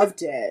 I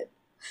loved it.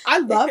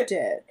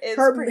 It's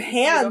her pretty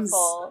hands,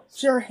 beautiful.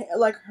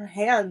 her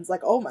hands,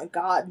 like, oh my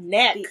god,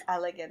 neck. The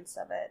elegance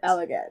of it.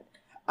 Elegant.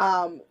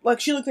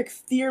 Like, she looked like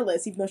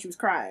fearless even though she was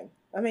crying.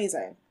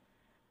 Amazing.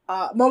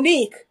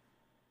 Monique.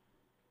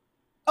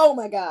 Oh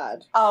my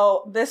god.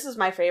 Oh, this is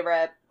my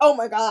favorite. Oh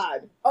my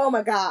god. Oh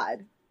my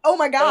god. Oh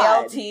my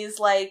god. ALT's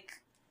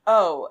like,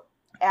 oh,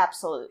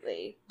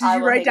 absolutely. Did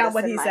you write down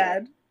what he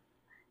said?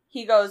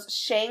 He goes,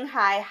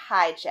 Shanghai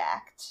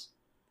hijacked.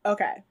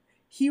 Okay.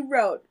 He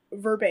wrote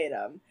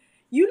verbatim,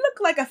 "You look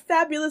like a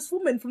fabulous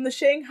woman from the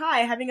Shanghai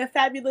having a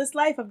fabulous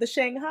life of the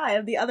Shanghai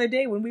of the other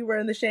day when we were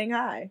in the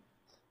Shanghai."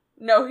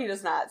 No, he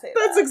does not say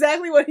That's that.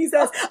 exactly what he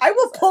says. I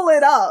will pull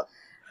it up.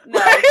 No,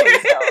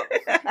 please don't.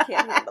 I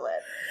can't handle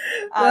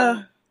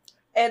it.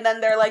 And then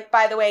they're like,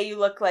 by the way, you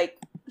look like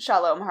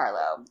Shalom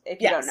Harlow,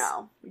 if you don't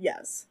know.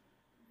 Yes.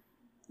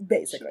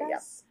 Basically, She yeah.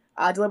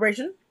 does?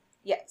 Deliberation?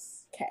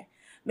 Yes. Okay.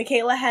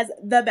 Michaela has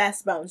the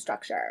best bone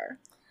structure.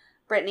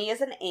 Brittany is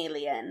an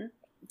alien.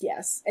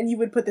 Yes. And you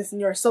would put this in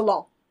your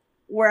salon.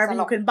 Wherever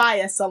you can buy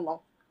a salon.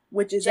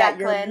 Which is at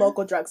your Jacqueline.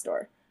 local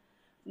drugstore.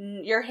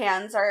 Your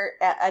hands are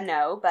a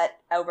no, but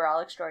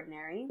overall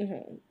extraordinary.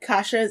 Mm-hmm.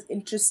 Kasha is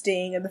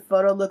interesting, and the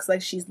photo looks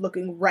like she's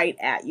looking right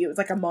at you. It's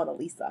like a Mona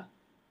Lisa.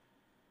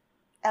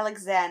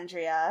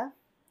 Alexandria.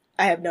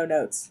 I have no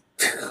notes.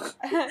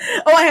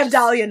 I have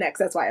Dahlia next.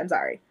 That's why. I'm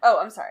sorry. Oh,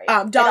 I'm sorry.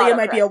 Dahlia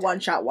might be a It autocorrected.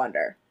 one-shot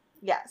wonder.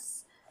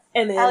 Yes.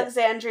 And then,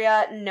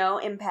 Alexandria, no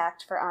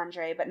impact for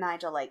Andre, but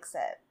Nigel likes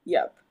it.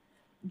 Yep.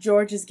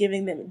 George is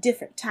giving them a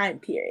different time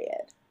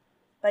period.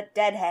 But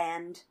dead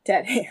hand.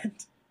 Dead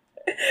hand.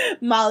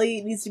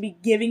 Molly needs to be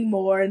giving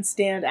more and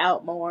stand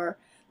out more.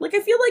 Like, I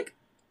feel like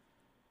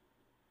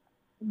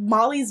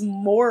Molly's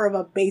more of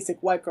a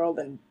basic white girl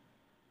than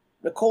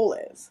Nicole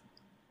is.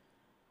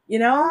 You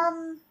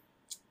know?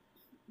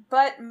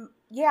 But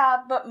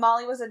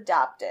Molly was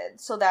adopted,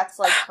 so that's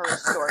like her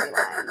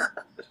storyline.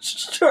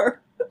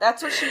 Sure.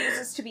 That's what she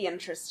uses to be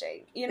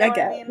interesting. You know what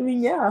I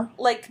mean? Yeah.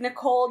 Like,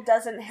 Nicole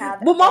doesn't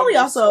have But Molly any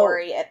also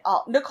story at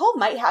all. Nicole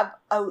might have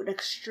an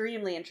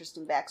extremely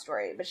interesting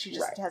backstory, but she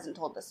just hasn't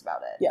told us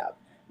about it. Yeah.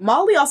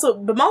 Molly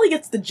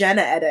gets the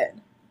Jenna edit.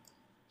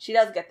 She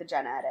does get the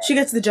Jenna edit. She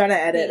gets the Jenna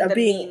edit of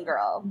being mean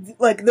girl.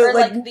 Like Or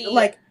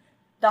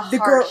the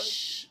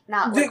harsh,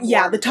 not like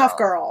the tough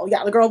girl.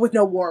 Yeah, the girl with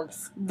no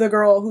warmth. The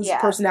girl whose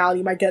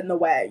personality might get in the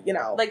way, you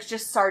know. Like,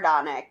 just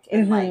sardonic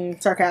and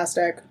like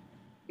sarcastic.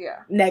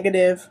 Yeah.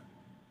 Negative.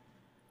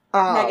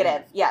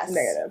 Negative, yes.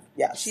 Negative,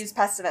 yes. She's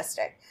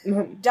pessimistic.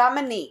 Mm-hmm.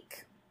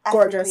 Dominique.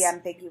 Gorgeous. Ethically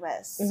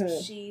ambiguous.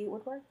 Mm-hmm. She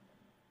would work.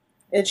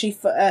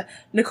 And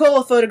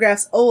Nicole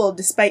photographs old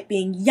despite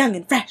being young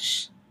and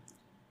fresh.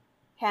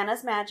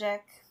 Hannah's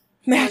magic.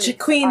 Magic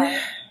Queen.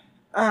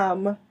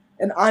 And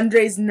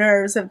Andre's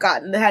nerves had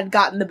gotten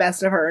the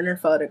best of her in her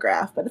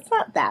photograph, but it's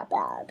not that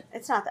bad.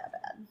 It's not that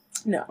bad.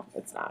 No,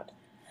 it's not.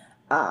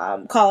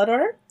 Call it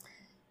order?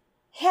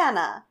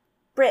 Hannah,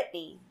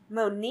 Brittany,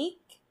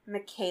 Monique,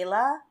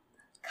 Michaela,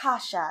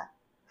 Kasha,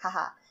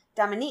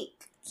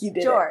 Dominique,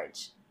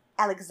 George,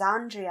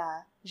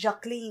 Alexandria,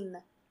 Jacqueline,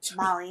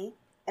 Molly,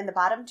 and the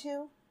bottom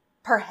two?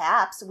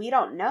 Perhaps, we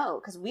don't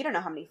know, because we don't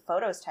know how many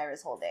photos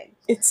Tyra's holding.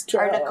 It's true.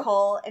 Are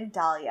Nicole and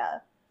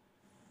Dahlia.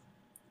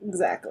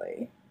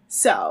 Exactly.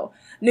 So,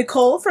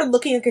 Nicole for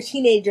looking like a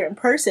teenager in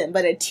person,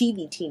 but a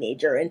TV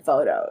teenager in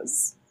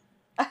photos.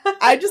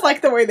 I just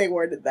like the way they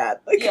worded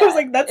that. Like, I was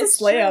like, that's a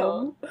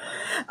slam.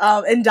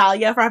 And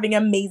Dahlia for having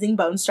amazing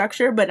bone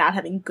structure, but not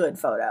having good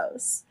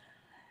photos.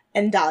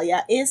 And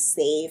Dahlia is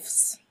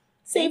safes.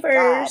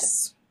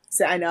 Savers.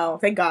 So, I know.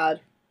 Thank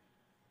God.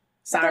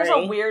 Sorry.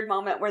 There's a weird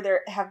moment where they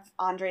have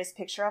Andre's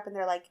picture up and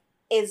they're like,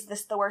 is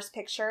this the worst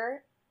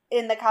picture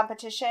in the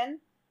competition?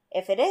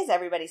 If it is,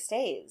 everybody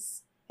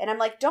stays. And I'm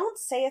like, don't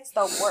say it's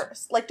the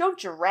worst. Like, don't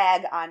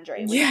drag Andre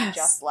when he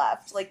just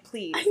left. Like,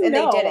 please. And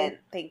they didn't,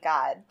 thank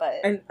God.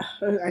 But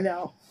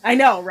I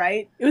know,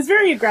 right? It was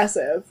very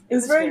aggressive. It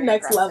was very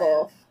next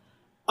level.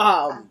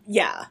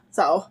 Yeah.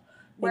 So,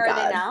 where are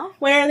they now?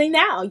 Where are they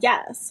now?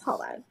 Yes.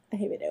 Hold on. I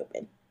have it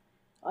open.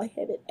 I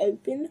have it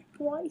open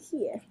right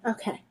here.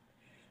 Okay.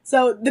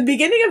 So the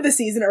beginning of the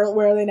season, or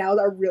where are they now,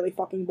 are really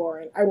fucking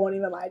boring. I won't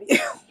even lie to you.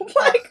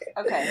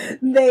 Okay.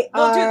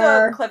 We'll do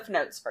the Cliff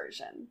Notes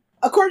version.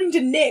 According to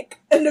Nick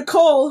and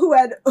Nicole, who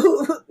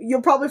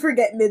you'll probably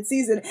forget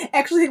mid-season,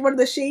 actually had one of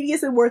the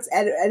shadiest and worst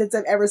edits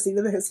I've ever seen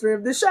in the history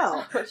of the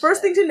show.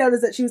 First thing to note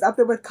is that she was up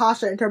there with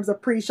Kasha in terms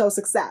of pre-show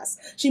success.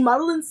 She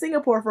modeled in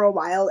Singapore for a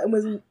while and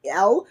was in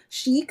Elle,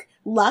 Chic,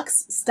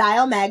 Lux,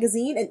 Style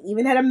magazine, and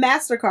even had a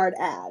MasterCard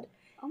ad.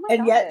 Oh my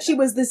and God. Yet she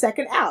was the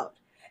second out.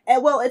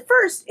 And well, at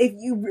first, if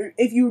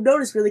you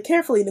notice really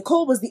carefully,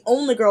 Nicole was the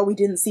only girl we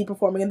didn't see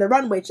performing in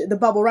the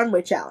Bubble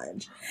Runway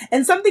Challenge.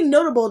 And something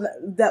notable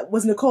that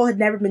was Nicole had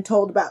never been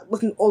told about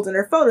looking old in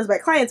her photos by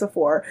clients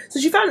before, so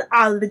she found it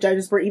odd that the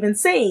judges were even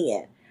saying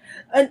it.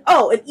 And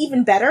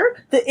even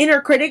better, the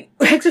inner critic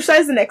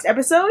exercise the next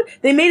episode,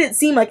 they made it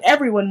seem like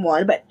everyone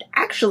won, but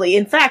actually,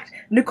 in fact,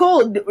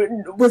 Nicole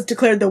was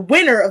declared the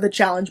winner of the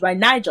challenge by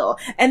Nigel,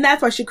 and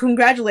that's why she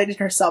congratulated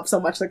herself so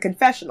much in the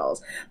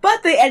confessionals.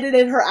 But they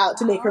edited her out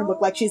to make her look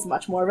like she's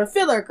much more of a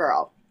filler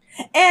girl.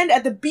 And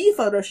at the B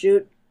photo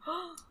shoot,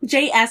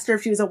 Jay asked her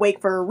if she was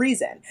awake for a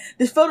reason.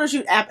 This photo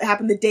shoot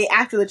happened the day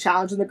after the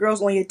challenge, and the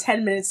girls only had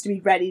 10 minutes to be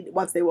ready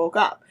once they woke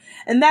up.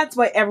 And that's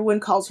why everyone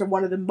calls her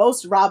one of the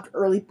most robbed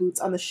early boots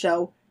on the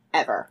show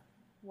ever.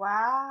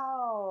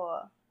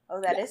 Wow.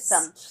 Oh, that is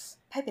some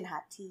piping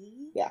hot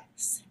tea.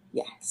 Yes.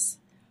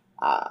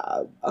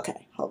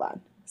 Okay, hold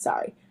on.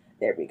 Sorry.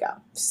 There we go.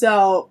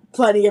 So,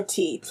 plenty of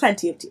tea.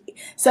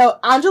 So,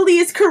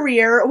 Anjali's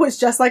career was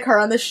just like her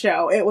on the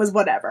show. It was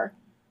whatever.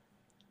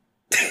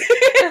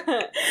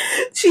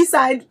 She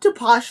signed to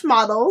Posh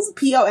Models,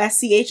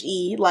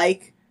 Posche,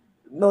 like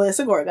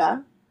Melissa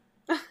Gorga.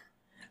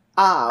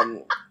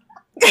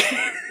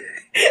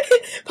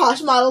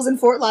 Posh Models in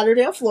Fort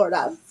Lauderdale,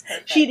 Florida.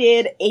 Perfect. She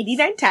did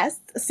 89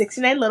 tests,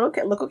 69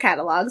 local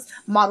catalogs,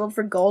 modeled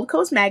for Gold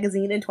Coast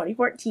magazine in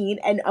 2014,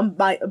 and a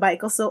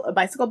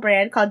bicycle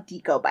brand called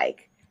Deco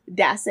Bike.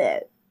 That's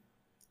it.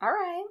 All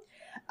right.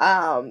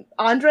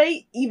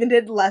 Andre even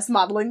did less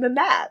modeling than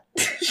that.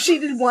 She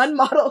did one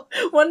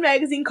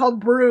magazine called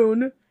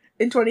Brune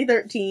in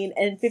 2013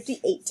 and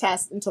 58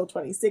 tests until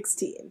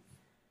 2016.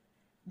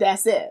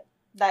 That's it.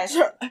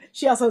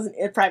 She also has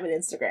a private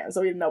Instagram,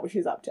 so we didn't know what she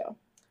was up to.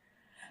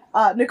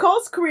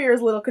 Nicole's career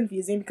is a little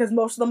confusing because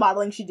most of the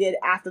modeling she did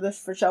after the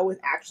show was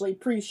actually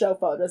pre-show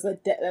photos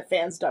that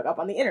fans dug up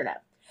on the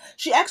internet.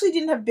 She actually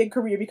didn't have a big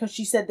career because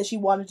she said that she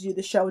wanted to do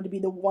the show to be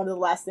one of the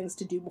last things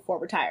to do before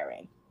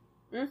retiring.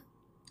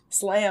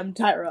 Slam,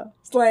 Tyra.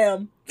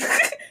 Slam.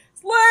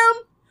 Slam!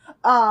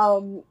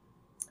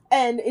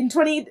 And in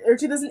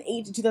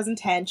 2008 to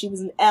 2010, she was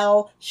in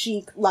Elle,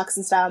 Chic, Lux,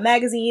 and Style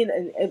magazine,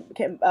 and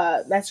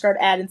MasterCard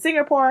ad in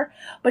Singapore.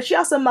 But she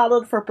also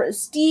modeled for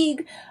Prestige,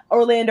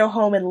 Orlando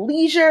Home and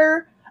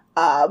Leisure,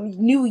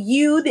 New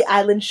You, The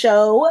Island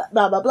Show,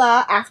 blah, blah,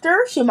 blah.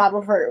 After, she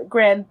modeled for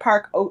Grand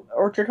Park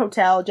Orchard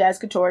Hotel, Jazz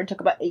Couture, and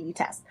took about 80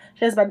 tests.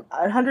 She has about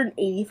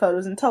 180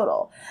 photos in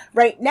total.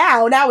 Right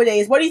now,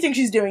 nowadays, what do you think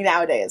she's doing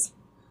nowadays?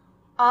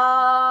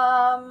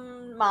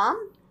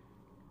 Mom?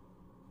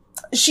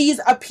 She's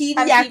a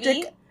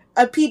pediatric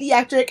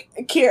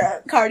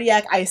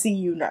cardiac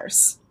ICU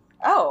nurse.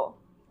 Oh.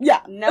 Yeah.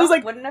 No,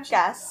 wouldn't have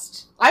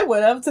guessed. I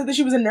would have said that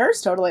she was a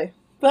nurse, totally.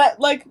 But,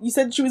 you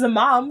said she was a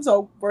mom,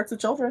 so works with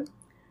children.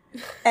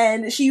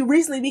 And she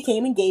recently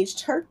became engaged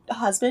to her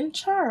husband,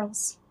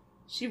 Charles.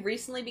 She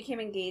recently became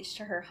engaged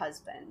to her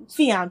husband.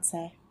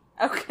 Fiancé.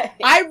 Okay.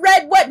 I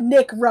read what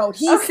Nick wrote.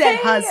 He said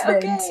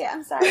husband. Okay,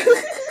 I'm sorry.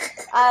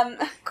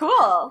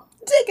 Cool.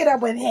 Take it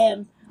up with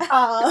him.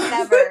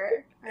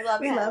 Never. I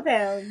love him. We love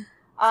him.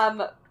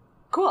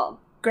 Cool.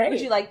 Great. Would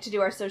you like to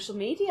do our social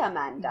media,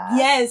 Amanda?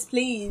 Yes,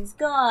 please.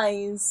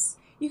 Guys,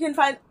 you can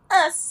find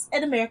us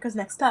at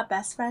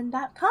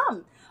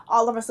americasnexttopbestfriend.com.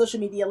 All of our social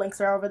media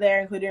links are over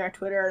there, including our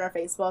Twitter and our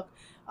Facebook.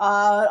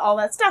 All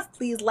that stuff.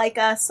 Please like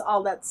us,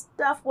 all that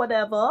stuff,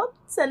 whatever.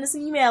 Send us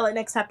an email at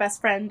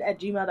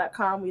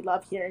nexttopbestfriend@gmail.com. We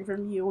love hearing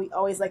from you. We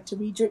always like to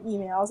read your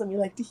emails, and we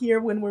like to hear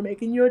when we're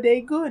making your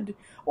day good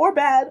or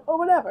bad or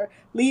whatever.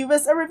 Leave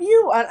us a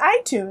review on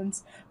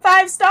iTunes.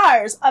 5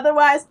 stars.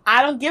 Otherwise,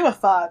 I don't give a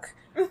fuck.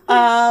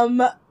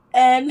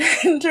 And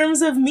in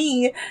terms of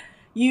me,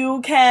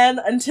 you can,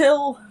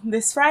 until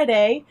this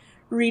Friday,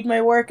 read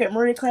my work at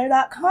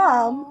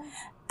marieclaire.com.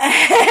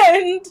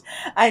 And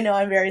I know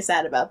I'm very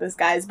sad about this,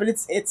 guys, but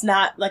it's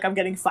not like I'm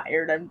getting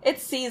fired.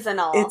 It's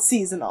seasonal.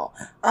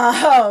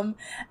 Other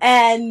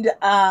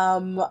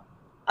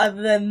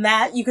than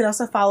that, you can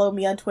also follow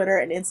me on Twitter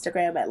and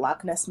Instagram at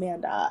Loch Ness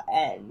Manda,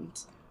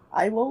 and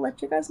I will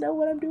let you guys know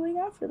what I'm doing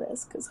after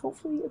this, because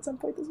hopefully at some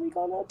point this week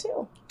I'll know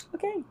too.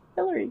 Okay,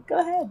 Hillary, go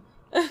ahead.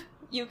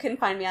 You can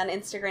find me on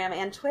Instagram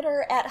and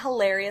Twitter at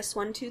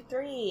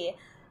Hilarious123.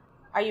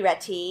 Are you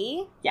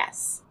ready?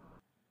 Yes.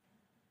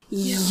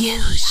 You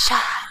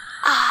shut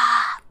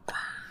up.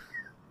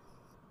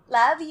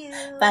 Love you.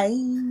 Bye.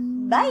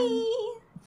 Bye.